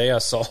the other day, I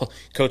saw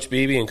Coach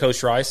Beebe and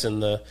Coach Rice in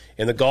the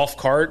golf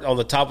cart on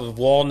the top of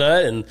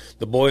Walnut, and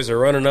the boys are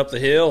running up the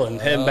hill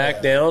and heading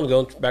back down,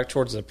 going back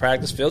towards the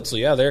practice field. So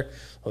yeah,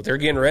 they're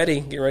getting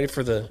ready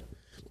for the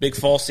big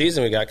fall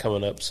season we got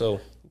coming up. So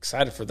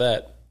excited for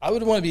that. I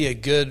would want to be a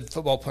good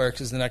football player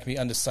because then I can be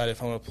undecided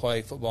if I'm going to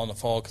play football in the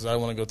fall because I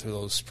don't want to go through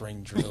those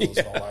spring drills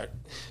and all that.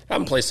 I'm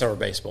going to play summer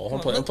baseball.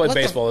 I'm play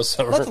baseball this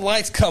summer. Let the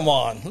lights come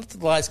on. Let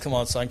the lights come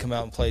on so I can come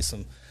out and play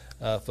some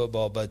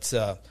football. But,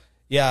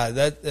 yeah,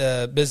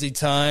 that busy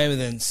time. And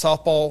then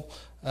softball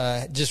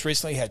just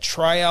recently had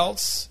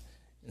tryouts,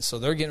 and so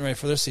they're getting ready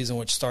for their season,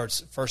 which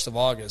starts 1st of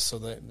August. So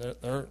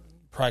they're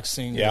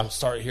practicing. Yeah. Will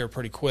start here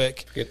pretty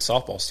quick. Get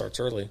softball starts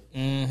early.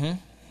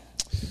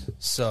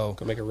 So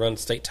Gonna make a run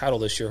state title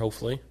this year,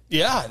 hopefully.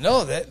 yeah,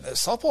 no, that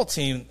softball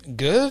team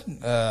good.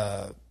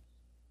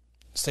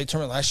 State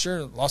tournament last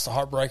year lost a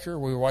heartbreaker.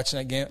 We were watching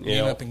that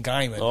game up in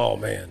Guyman, Oh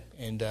man,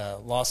 and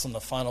lost on the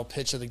final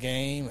pitch of the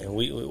game. and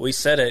we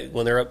said it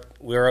when they're up.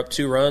 We were up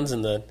 2 runs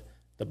in the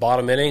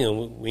bottom inning,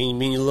 and me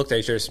and you looked at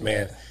each other and said,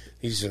 man,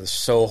 these are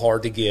so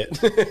hard to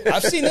get.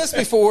 I've seen this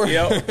before.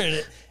 Yep.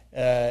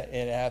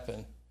 It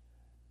happened.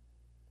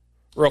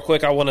 Real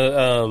quick, I want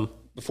to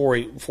before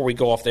we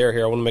go off the air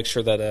here, I want to make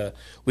sure that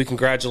we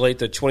congratulate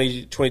the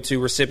 2022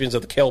 recipients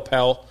of the Kel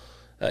Powell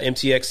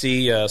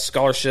MTXE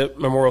scholarship,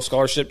 Memorial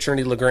Scholarship.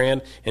 Trinity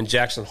LeGrand and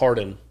Jackson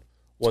Harden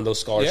won those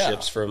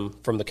scholarships from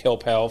the Kel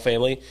Powell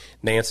family.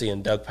 Nancy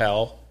and Doug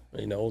Powell.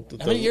 You know,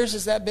 How many years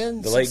has that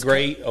been? the late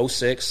great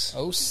 06.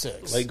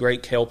 06. Late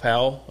great Kel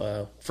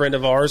Powell, friend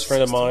of ours,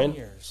 friend of mine.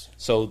 Years.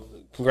 So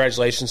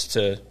congratulations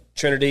to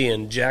Trinity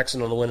and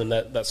Jackson on winning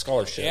that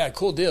scholarship. Yeah,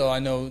 cool deal. I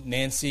know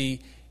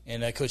Nancy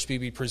and Coach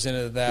Beebe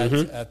presented that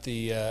at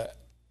the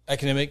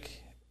academic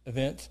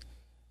event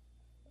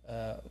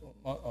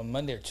on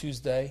Monday or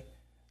Tuesday.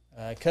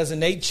 Cousin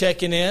Nate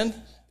checking in.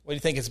 What do you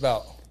think it's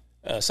about?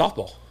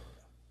 Softball.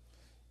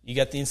 You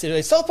got the NCAA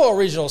softball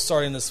regional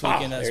starting this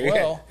weekend as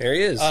well. There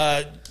he is.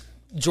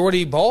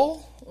 Jordy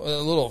Ball, a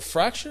little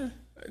fracture.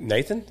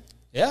 Nathan?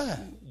 Yeah,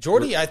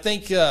 Jordy. I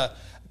think she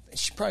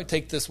should probably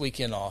take this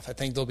weekend off. I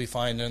think they'll be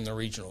fine in the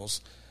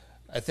regionals.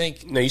 I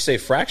think. Now, you say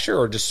fracture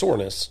or just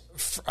soreness?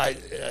 I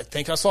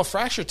think I saw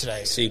fracture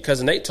today. See,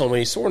 Cousin Nate told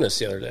me soreness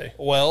the other day.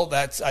 Well,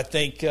 that's. I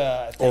think.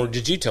 Or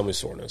did you tell me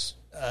soreness?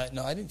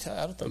 No, I didn't tell.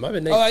 I don't think. It might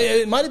have been Oh, Nathan.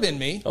 it might have been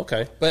me.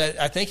 Okay. But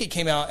I think it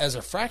came out as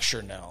a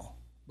fracture now.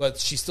 But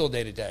she's still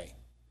day to day,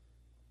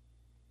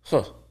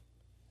 Huh.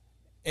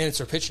 and it's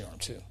her pitching arm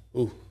too.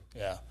 Ooh.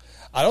 Yeah,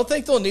 I don't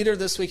think they'll need her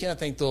this weekend. I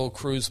think they'll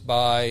cruise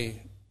by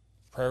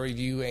Prairie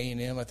View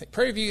A&M. I think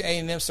Prairie View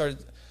A&M started.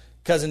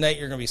 Cousin Nate,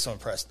 you're going to be so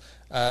impressed.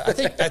 I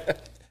think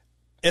that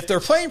if they're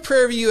playing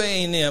Prairie View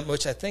A&M,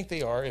 which I think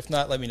they are, if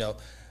not, let me know.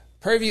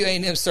 Prairie View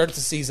A&M started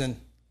the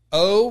season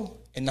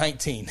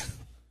 0-19.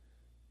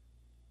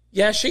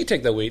 Yeah, she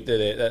take that week,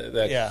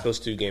 Yeah. those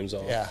 2 games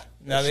off. Yeah.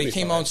 Now That should they be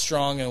came fine. on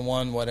strong and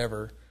won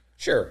whatever.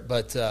 Sure.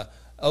 But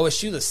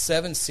OSU, the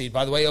 7th seed.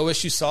 By the way,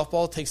 OSU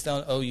softball takes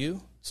down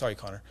OU. Sorry,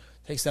 Connor.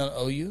 Takes down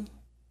OU.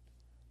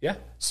 Yeah.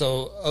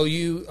 So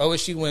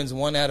OSU wins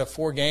 1 out of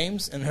 4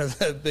 games, and they're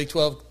the Big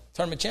 12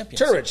 tournament champions.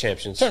 Tournament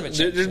champions. Tournament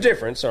champions, There's a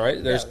difference, all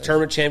right? There's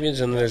tournament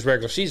champions and there's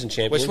regular season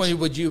champions. Which one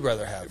would you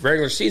rather have?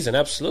 Regular season,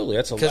 absolutely.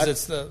 That's a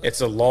 'Cause lot.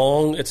 it's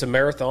it's a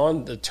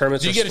marathon. The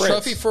tournaments Do you are get a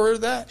sprints. trophy for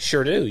that,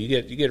 Sure do. You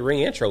get a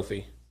ring and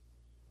trophy.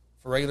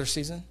 for regular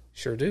season?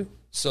 Sure do.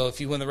 So if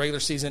you win the regular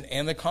season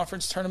and the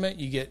conference tournament,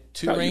 you get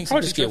 2 You rings. probably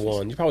and just 2 get trophies?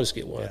 one. You probably just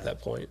get one at that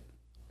point.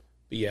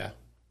 But yeah.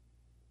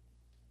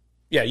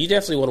 Yeah, you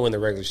definitely want to win the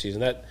regular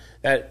season.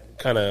 That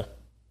kind of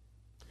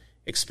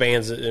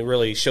expands it and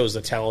really shows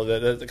the talent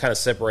that kind of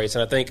separates.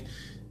 And I think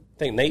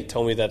Nate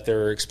told me that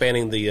they're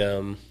expanding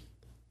the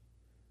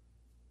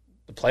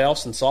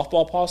playoffs in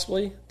softball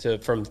possibly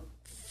from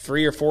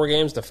 3 or 4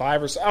 games to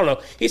 5 or so. I don't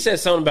know. He said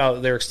something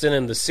about they're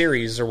extending the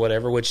series or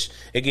whatever, which,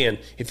 again,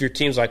 if your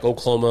team's like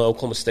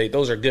Oklahoma State,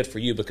 those are good for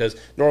you because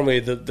normally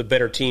the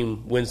better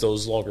team wins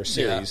those longer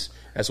series.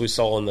 As we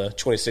saw in the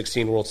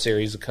 2016 World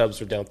Series, the Cubs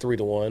were down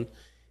 3-1.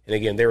 And,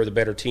 again, they were the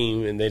better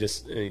team, and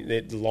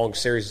the long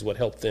series is what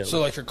helped them. So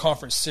like your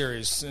conference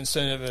series,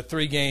 instead of a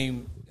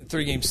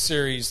 3-game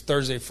series,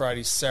 Thursday,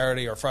 Friday,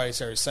 Saturday, or Friday,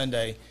 Saturday,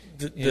 Sunday,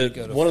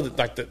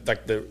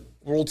 the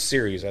World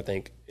Series, I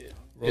think,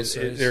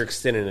 Series. they're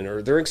extending it,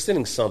 or they're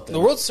extending something. The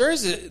World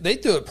Series, they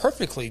do it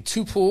perfectly.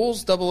 2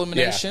 pools, double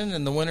elimination,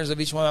 and the winners of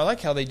each one. I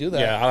like how they do that.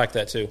 Yeah, I like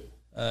that too.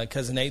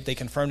 Cousin Nate, they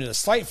confirmed it a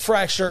slight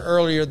fracture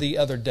earlier the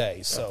other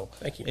day. So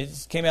thank you.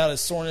 It came out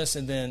as soreness,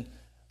 and then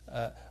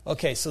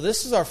okay. So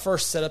this is our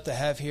first setup to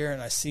have here,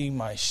 and I see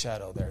my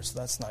shadow there, so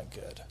that's not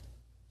good.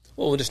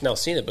 Well, we're just now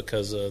seeing it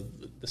because the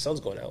sun's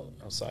going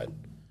outside.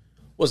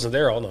 Wasn't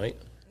there all night.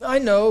 I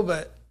know,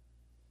 but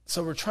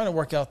so we're trying to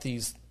work out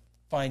these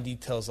fine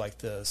details like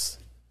this.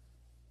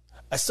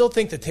 I still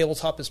think the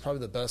tabletop is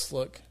probably the best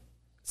look.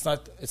 It's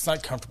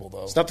not comfortable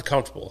though. It's not the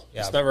comfortable.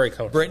 Yeah. It's not very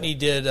comfortable.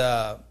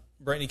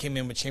 Brittany came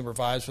in with Chamber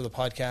Vibes for the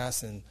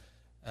podcast, and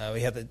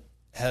we had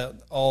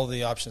all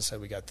the options. So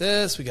we got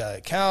this, we got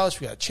a couch,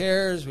 we got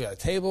chairs, we got a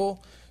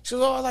table. She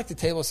goes, "Oh, I like the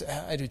table." I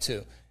said, "I do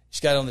too."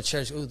 She got on the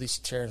chairs. Oh, these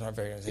chairs aren't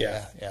very good.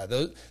 Yeah.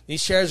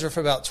 These chairs are for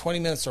about 20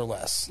 minutes or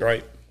less.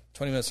 Right.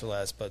 20 minutes or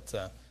less, but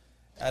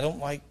I don't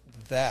like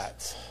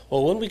that.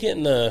 Well, when we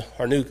getting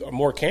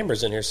more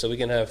cameras in here so we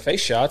can have face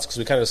shots, because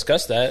we kind of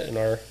discussed that in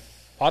our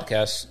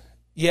podcast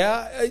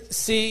Yeah,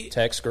 see,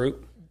 text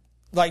group.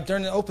 like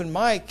during the open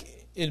mic,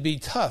 it'd be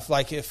tough.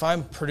 Like if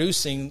I'm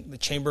producing the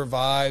Chamber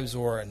Vibes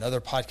or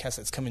another podcast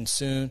that's coming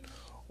soon,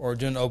 or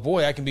doing Oh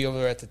Boy, I can be over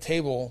there at the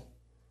table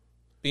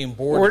being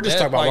bored. We're to just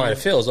death talking about while Ryan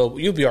Phil's. Oh,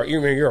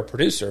 you're a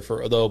producer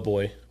for the Old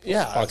Boy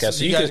podcast.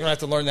 So you guys are going to have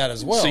to learn that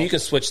as well. So you can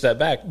switch that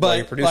back while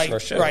you're producing our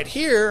show. Right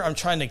here, I'm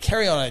trying to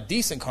carry on a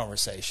decent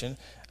conversation.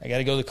 I got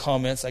to go to the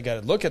comments. I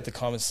got to look at the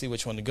comments, see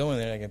which one to go in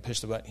there. I can push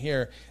the button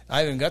here.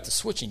 I haven't got the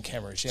switching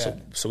cameras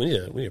yet. So we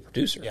need a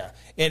producer. Yeah.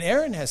 And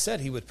Aaron has said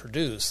he would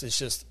produce. It's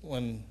just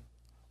when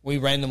we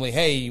randomly,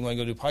 hey, you want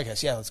to go do a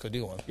podcast? Yeah, let's go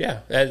do one. Yeah.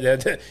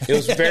 It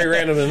was very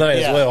random tonight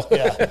as well.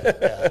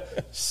 Yeah.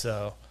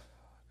 So,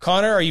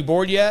 Connor, are you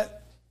bored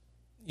yet?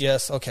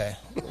 Yes. Okay.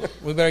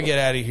 We better get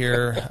out of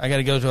here. I got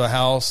to go to a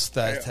house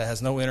that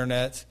has no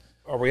internet.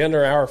 Are we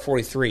under hour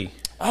 43?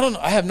 I don't know.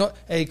 I have no.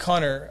 Hey,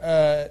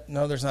 Connor.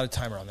 No, there's not a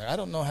timer on there. I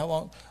don't know how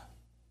long.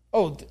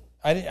 Oh,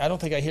 I don't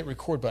think I hit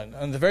record button.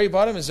 On the very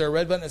bottom, is there a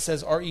red button that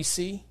says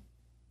REC?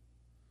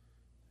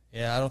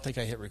 Yeah, I don't think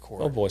I hit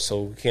record. Oh boy,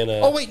 so we can.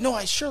 Oh wait, no.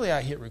 Surely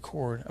I hit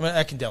record. I mean,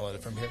 I can download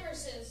it from here. Timer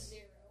says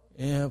 0.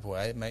 Yeah, boy,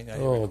 I might not.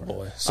 Oh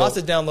boy, I'll have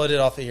to download it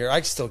off of here.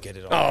 I can still get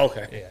it on. Oh,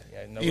 okay.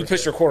 Yeah. No, You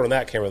pushed record on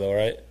that camera though,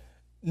 right?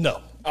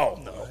 No.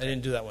 Oh no, I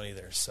didn't do that one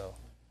either. So, all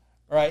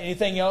right.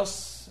 Anything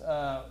else?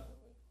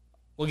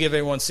 We'll give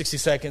everyone 60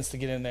 seconds to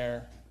get in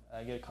there,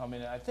 get a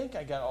comment. I think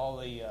I got all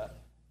the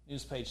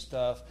news page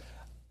stuff.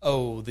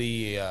 Oh,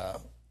 the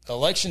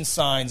election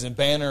signs and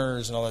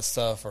banners and all that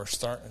stuff are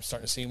starting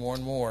to see more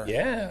and more.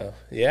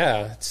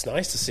 Yeah. It's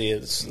nice to see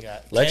it. It's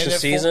got election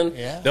candidate season.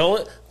 Yeah.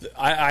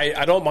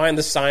 I don't mind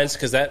the signs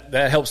because that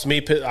helps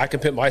me. I can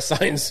put my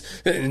signs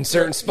in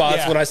certain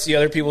spots when I see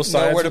other people's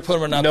signs. Nowhere to put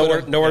them or not nowhere,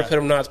 put them. Nowhere to put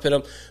them, not to put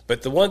them.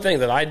 But the only thing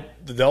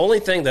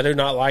that I do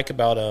not like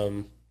about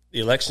the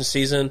election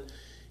season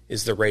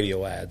is the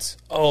radio ads.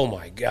 Oh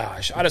my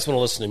gosh. I just want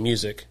to listen to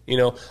music. You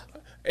know,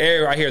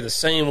 I hear the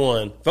same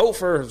one. Vote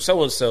for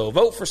so-and-so.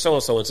 Vote for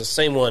so-and-so. It's the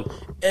same one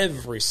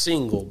every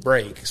single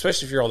break,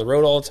 especially if you're on the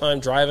road all the time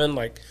driving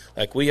like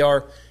we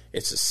are.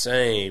 It's the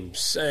same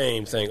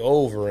thing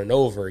over and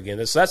over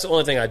again. So that's the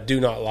only thing I do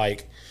not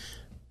like.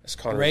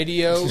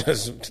 Radio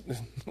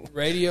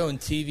and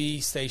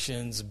TV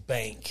stations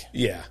bank.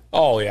 Yeah.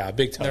 Oh, yeah.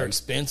 Big time. They're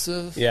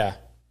expensive. Yeah.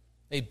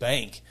 They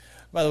bank.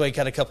 By the way,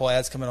 got a couple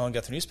ads coming on.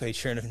 Got the news page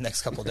here in the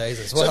next couple of days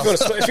as well.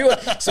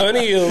 So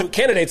any of you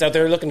candidates out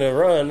there looking to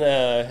run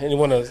and you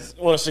want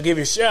us to give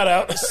you a shout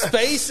out,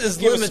 space is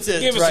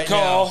limited. Give us a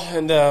call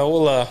and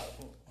we'll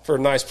for a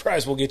nice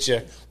price we'll get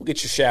your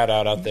shout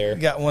out there.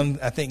 Got one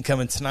I think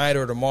coming tonight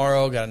or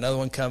tomorrow. Got another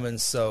one coming.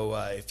 So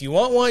if you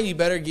want one, you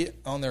better get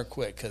on there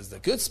quick because the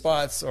good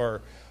spots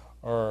are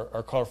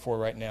called for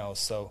right now.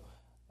 So,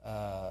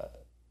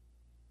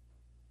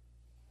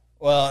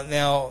 well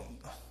now.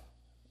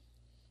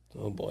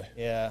 Oh boy!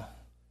 Yeah.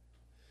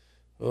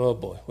 Oh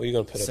boy! What are you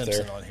going to put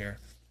Simpson up there? On here.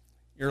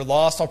 You're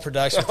lost on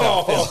production.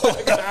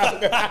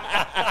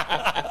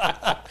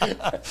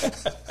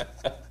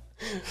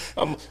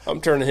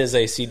 I'm turning his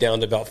AC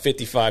down to about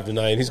 55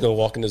 tonight. He's going to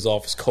walk in his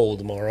office cold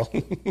tomorrow.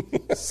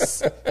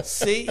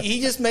 See,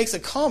 he just makes a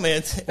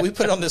comment. We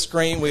put it on the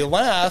screen. We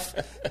laugh,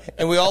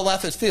 and we all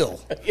laugh at Phil.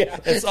 Yeah,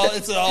 it's all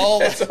that's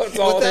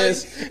all it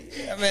is.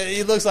 I mean,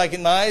 he looks like a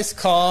nice,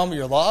 calm.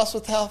 You're lost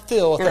without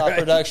Phil, without right.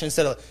 production.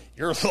 Instead of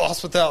you're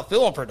lost without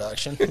Phil in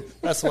production.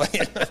 That's why.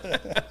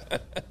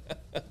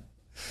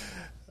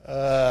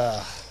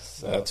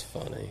 That's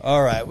funny.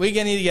 All right, we're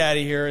going to get out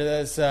of here.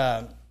 That's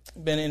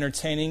been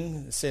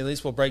entertaining, to say the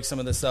least. We'll break some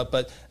of this up.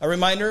 But a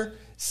reminder,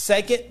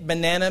 Second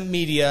Banana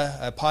Media,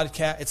 a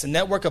podcast. It's a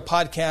network of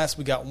podcasts.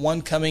 We got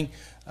one coming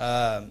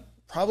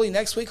probably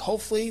next week,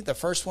 hopefully. The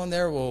first one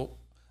there will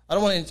 – I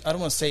don't want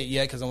to say it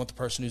yet because I want the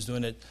person who's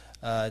doing it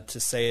to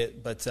say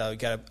it. But we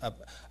got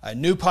a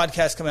new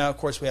podcast coming out. Of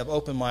course, we have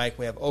Open Mic.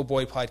 We have Oh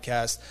Boy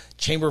Podcast,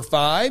 Chamber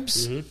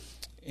Vibes,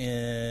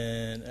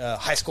 and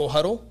High School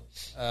Huddle.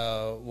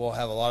 We'll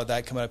have a lot of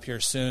that coming up here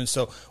soon.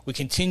 So we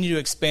continue to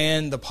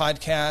expand the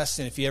podcast.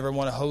 And if you ever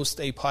want to host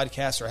a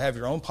podcast or have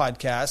your own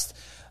podcast,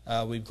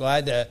 we're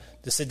glad to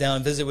sit down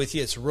and visit with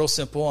you. It's real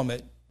simple.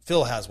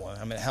 Phil has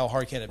one. How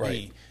hard can it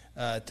be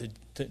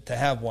to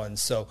have one?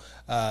 So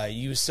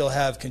you still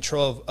have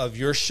control of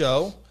your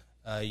show.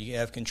 You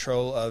have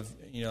control of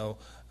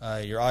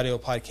your audio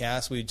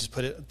podcast. We just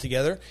put it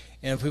together.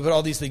 And if we put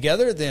all these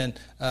together, then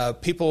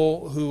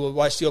people who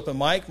watch the Open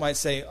Mic might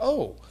say,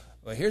 oh,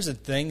 well, here's a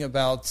thing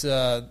about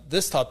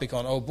this topic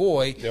on Oh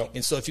Boy. Yep.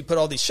 And so if you put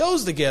all these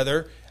shows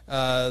together,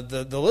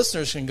 the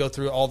listeners can go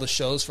through all the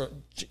shows for,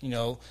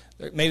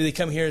 maybe they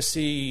come here to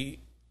see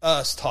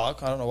us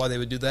talk. I don't know why they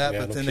would do that,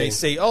 but then they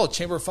say, oh,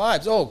 Chamber of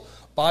Vibes. Oh,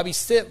 Bobby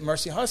Stipp,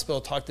 Mercy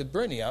Hospital, talked to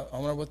Brittany. I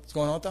wonder what's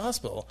going on at the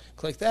hospital.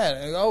 Click that.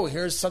 And, oh,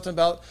 here's something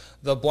about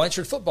the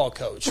Blanchard football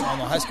coach on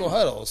the High School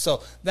Huddle.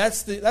 So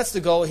that's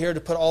the goal here,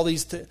 to put all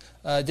these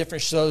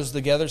different shows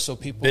together so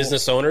people...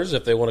 Business owners,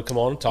 if they want to come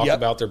on and talk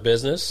about their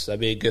business, that'd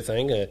be a good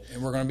thing. And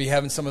we're going to be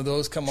having some of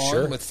those come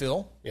on with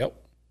Phil. Yep.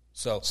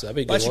 So that'd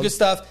be a bunch of good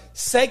stuff.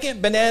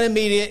 Second Banana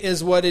Media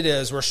is what it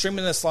is. We're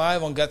streaming this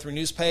live on Guthrie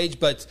News page,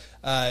 but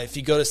if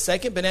you go to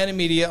Second Banana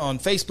Media on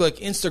Facebook,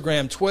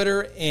 Instagram,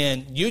 Twitter,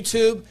 and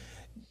YouTube,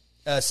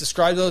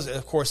 subscribe to those.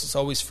 Of course, it's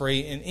always free.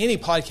 In any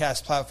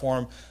podcast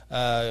platform,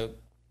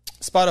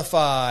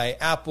 Spotify,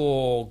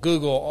 Apple,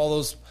 Google, all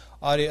those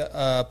audio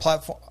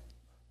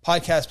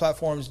podcast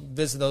platforms.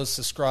 Visit those,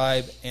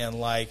 subscribe, and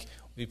like.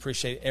 We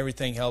appreciate it.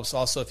 Everything helps.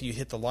 Also, if you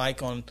hit the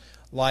like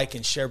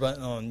and share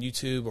button on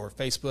YouTube or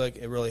Facebook,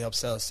 it really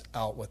helps us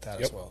out with that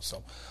as well.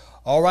 So,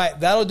 all right,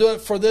 that'll do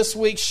it for this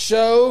week's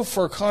show.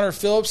 For Connor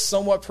Phillips,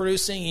 somewhat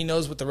producing. He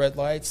knows with the red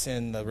lights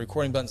and the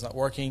recording button's not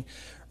working.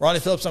 Ronnie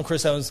Phillips, I'm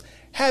Chris Evans.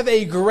 Have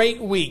a great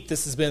week.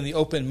 This has been the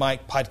Open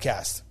Mic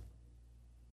Podcast.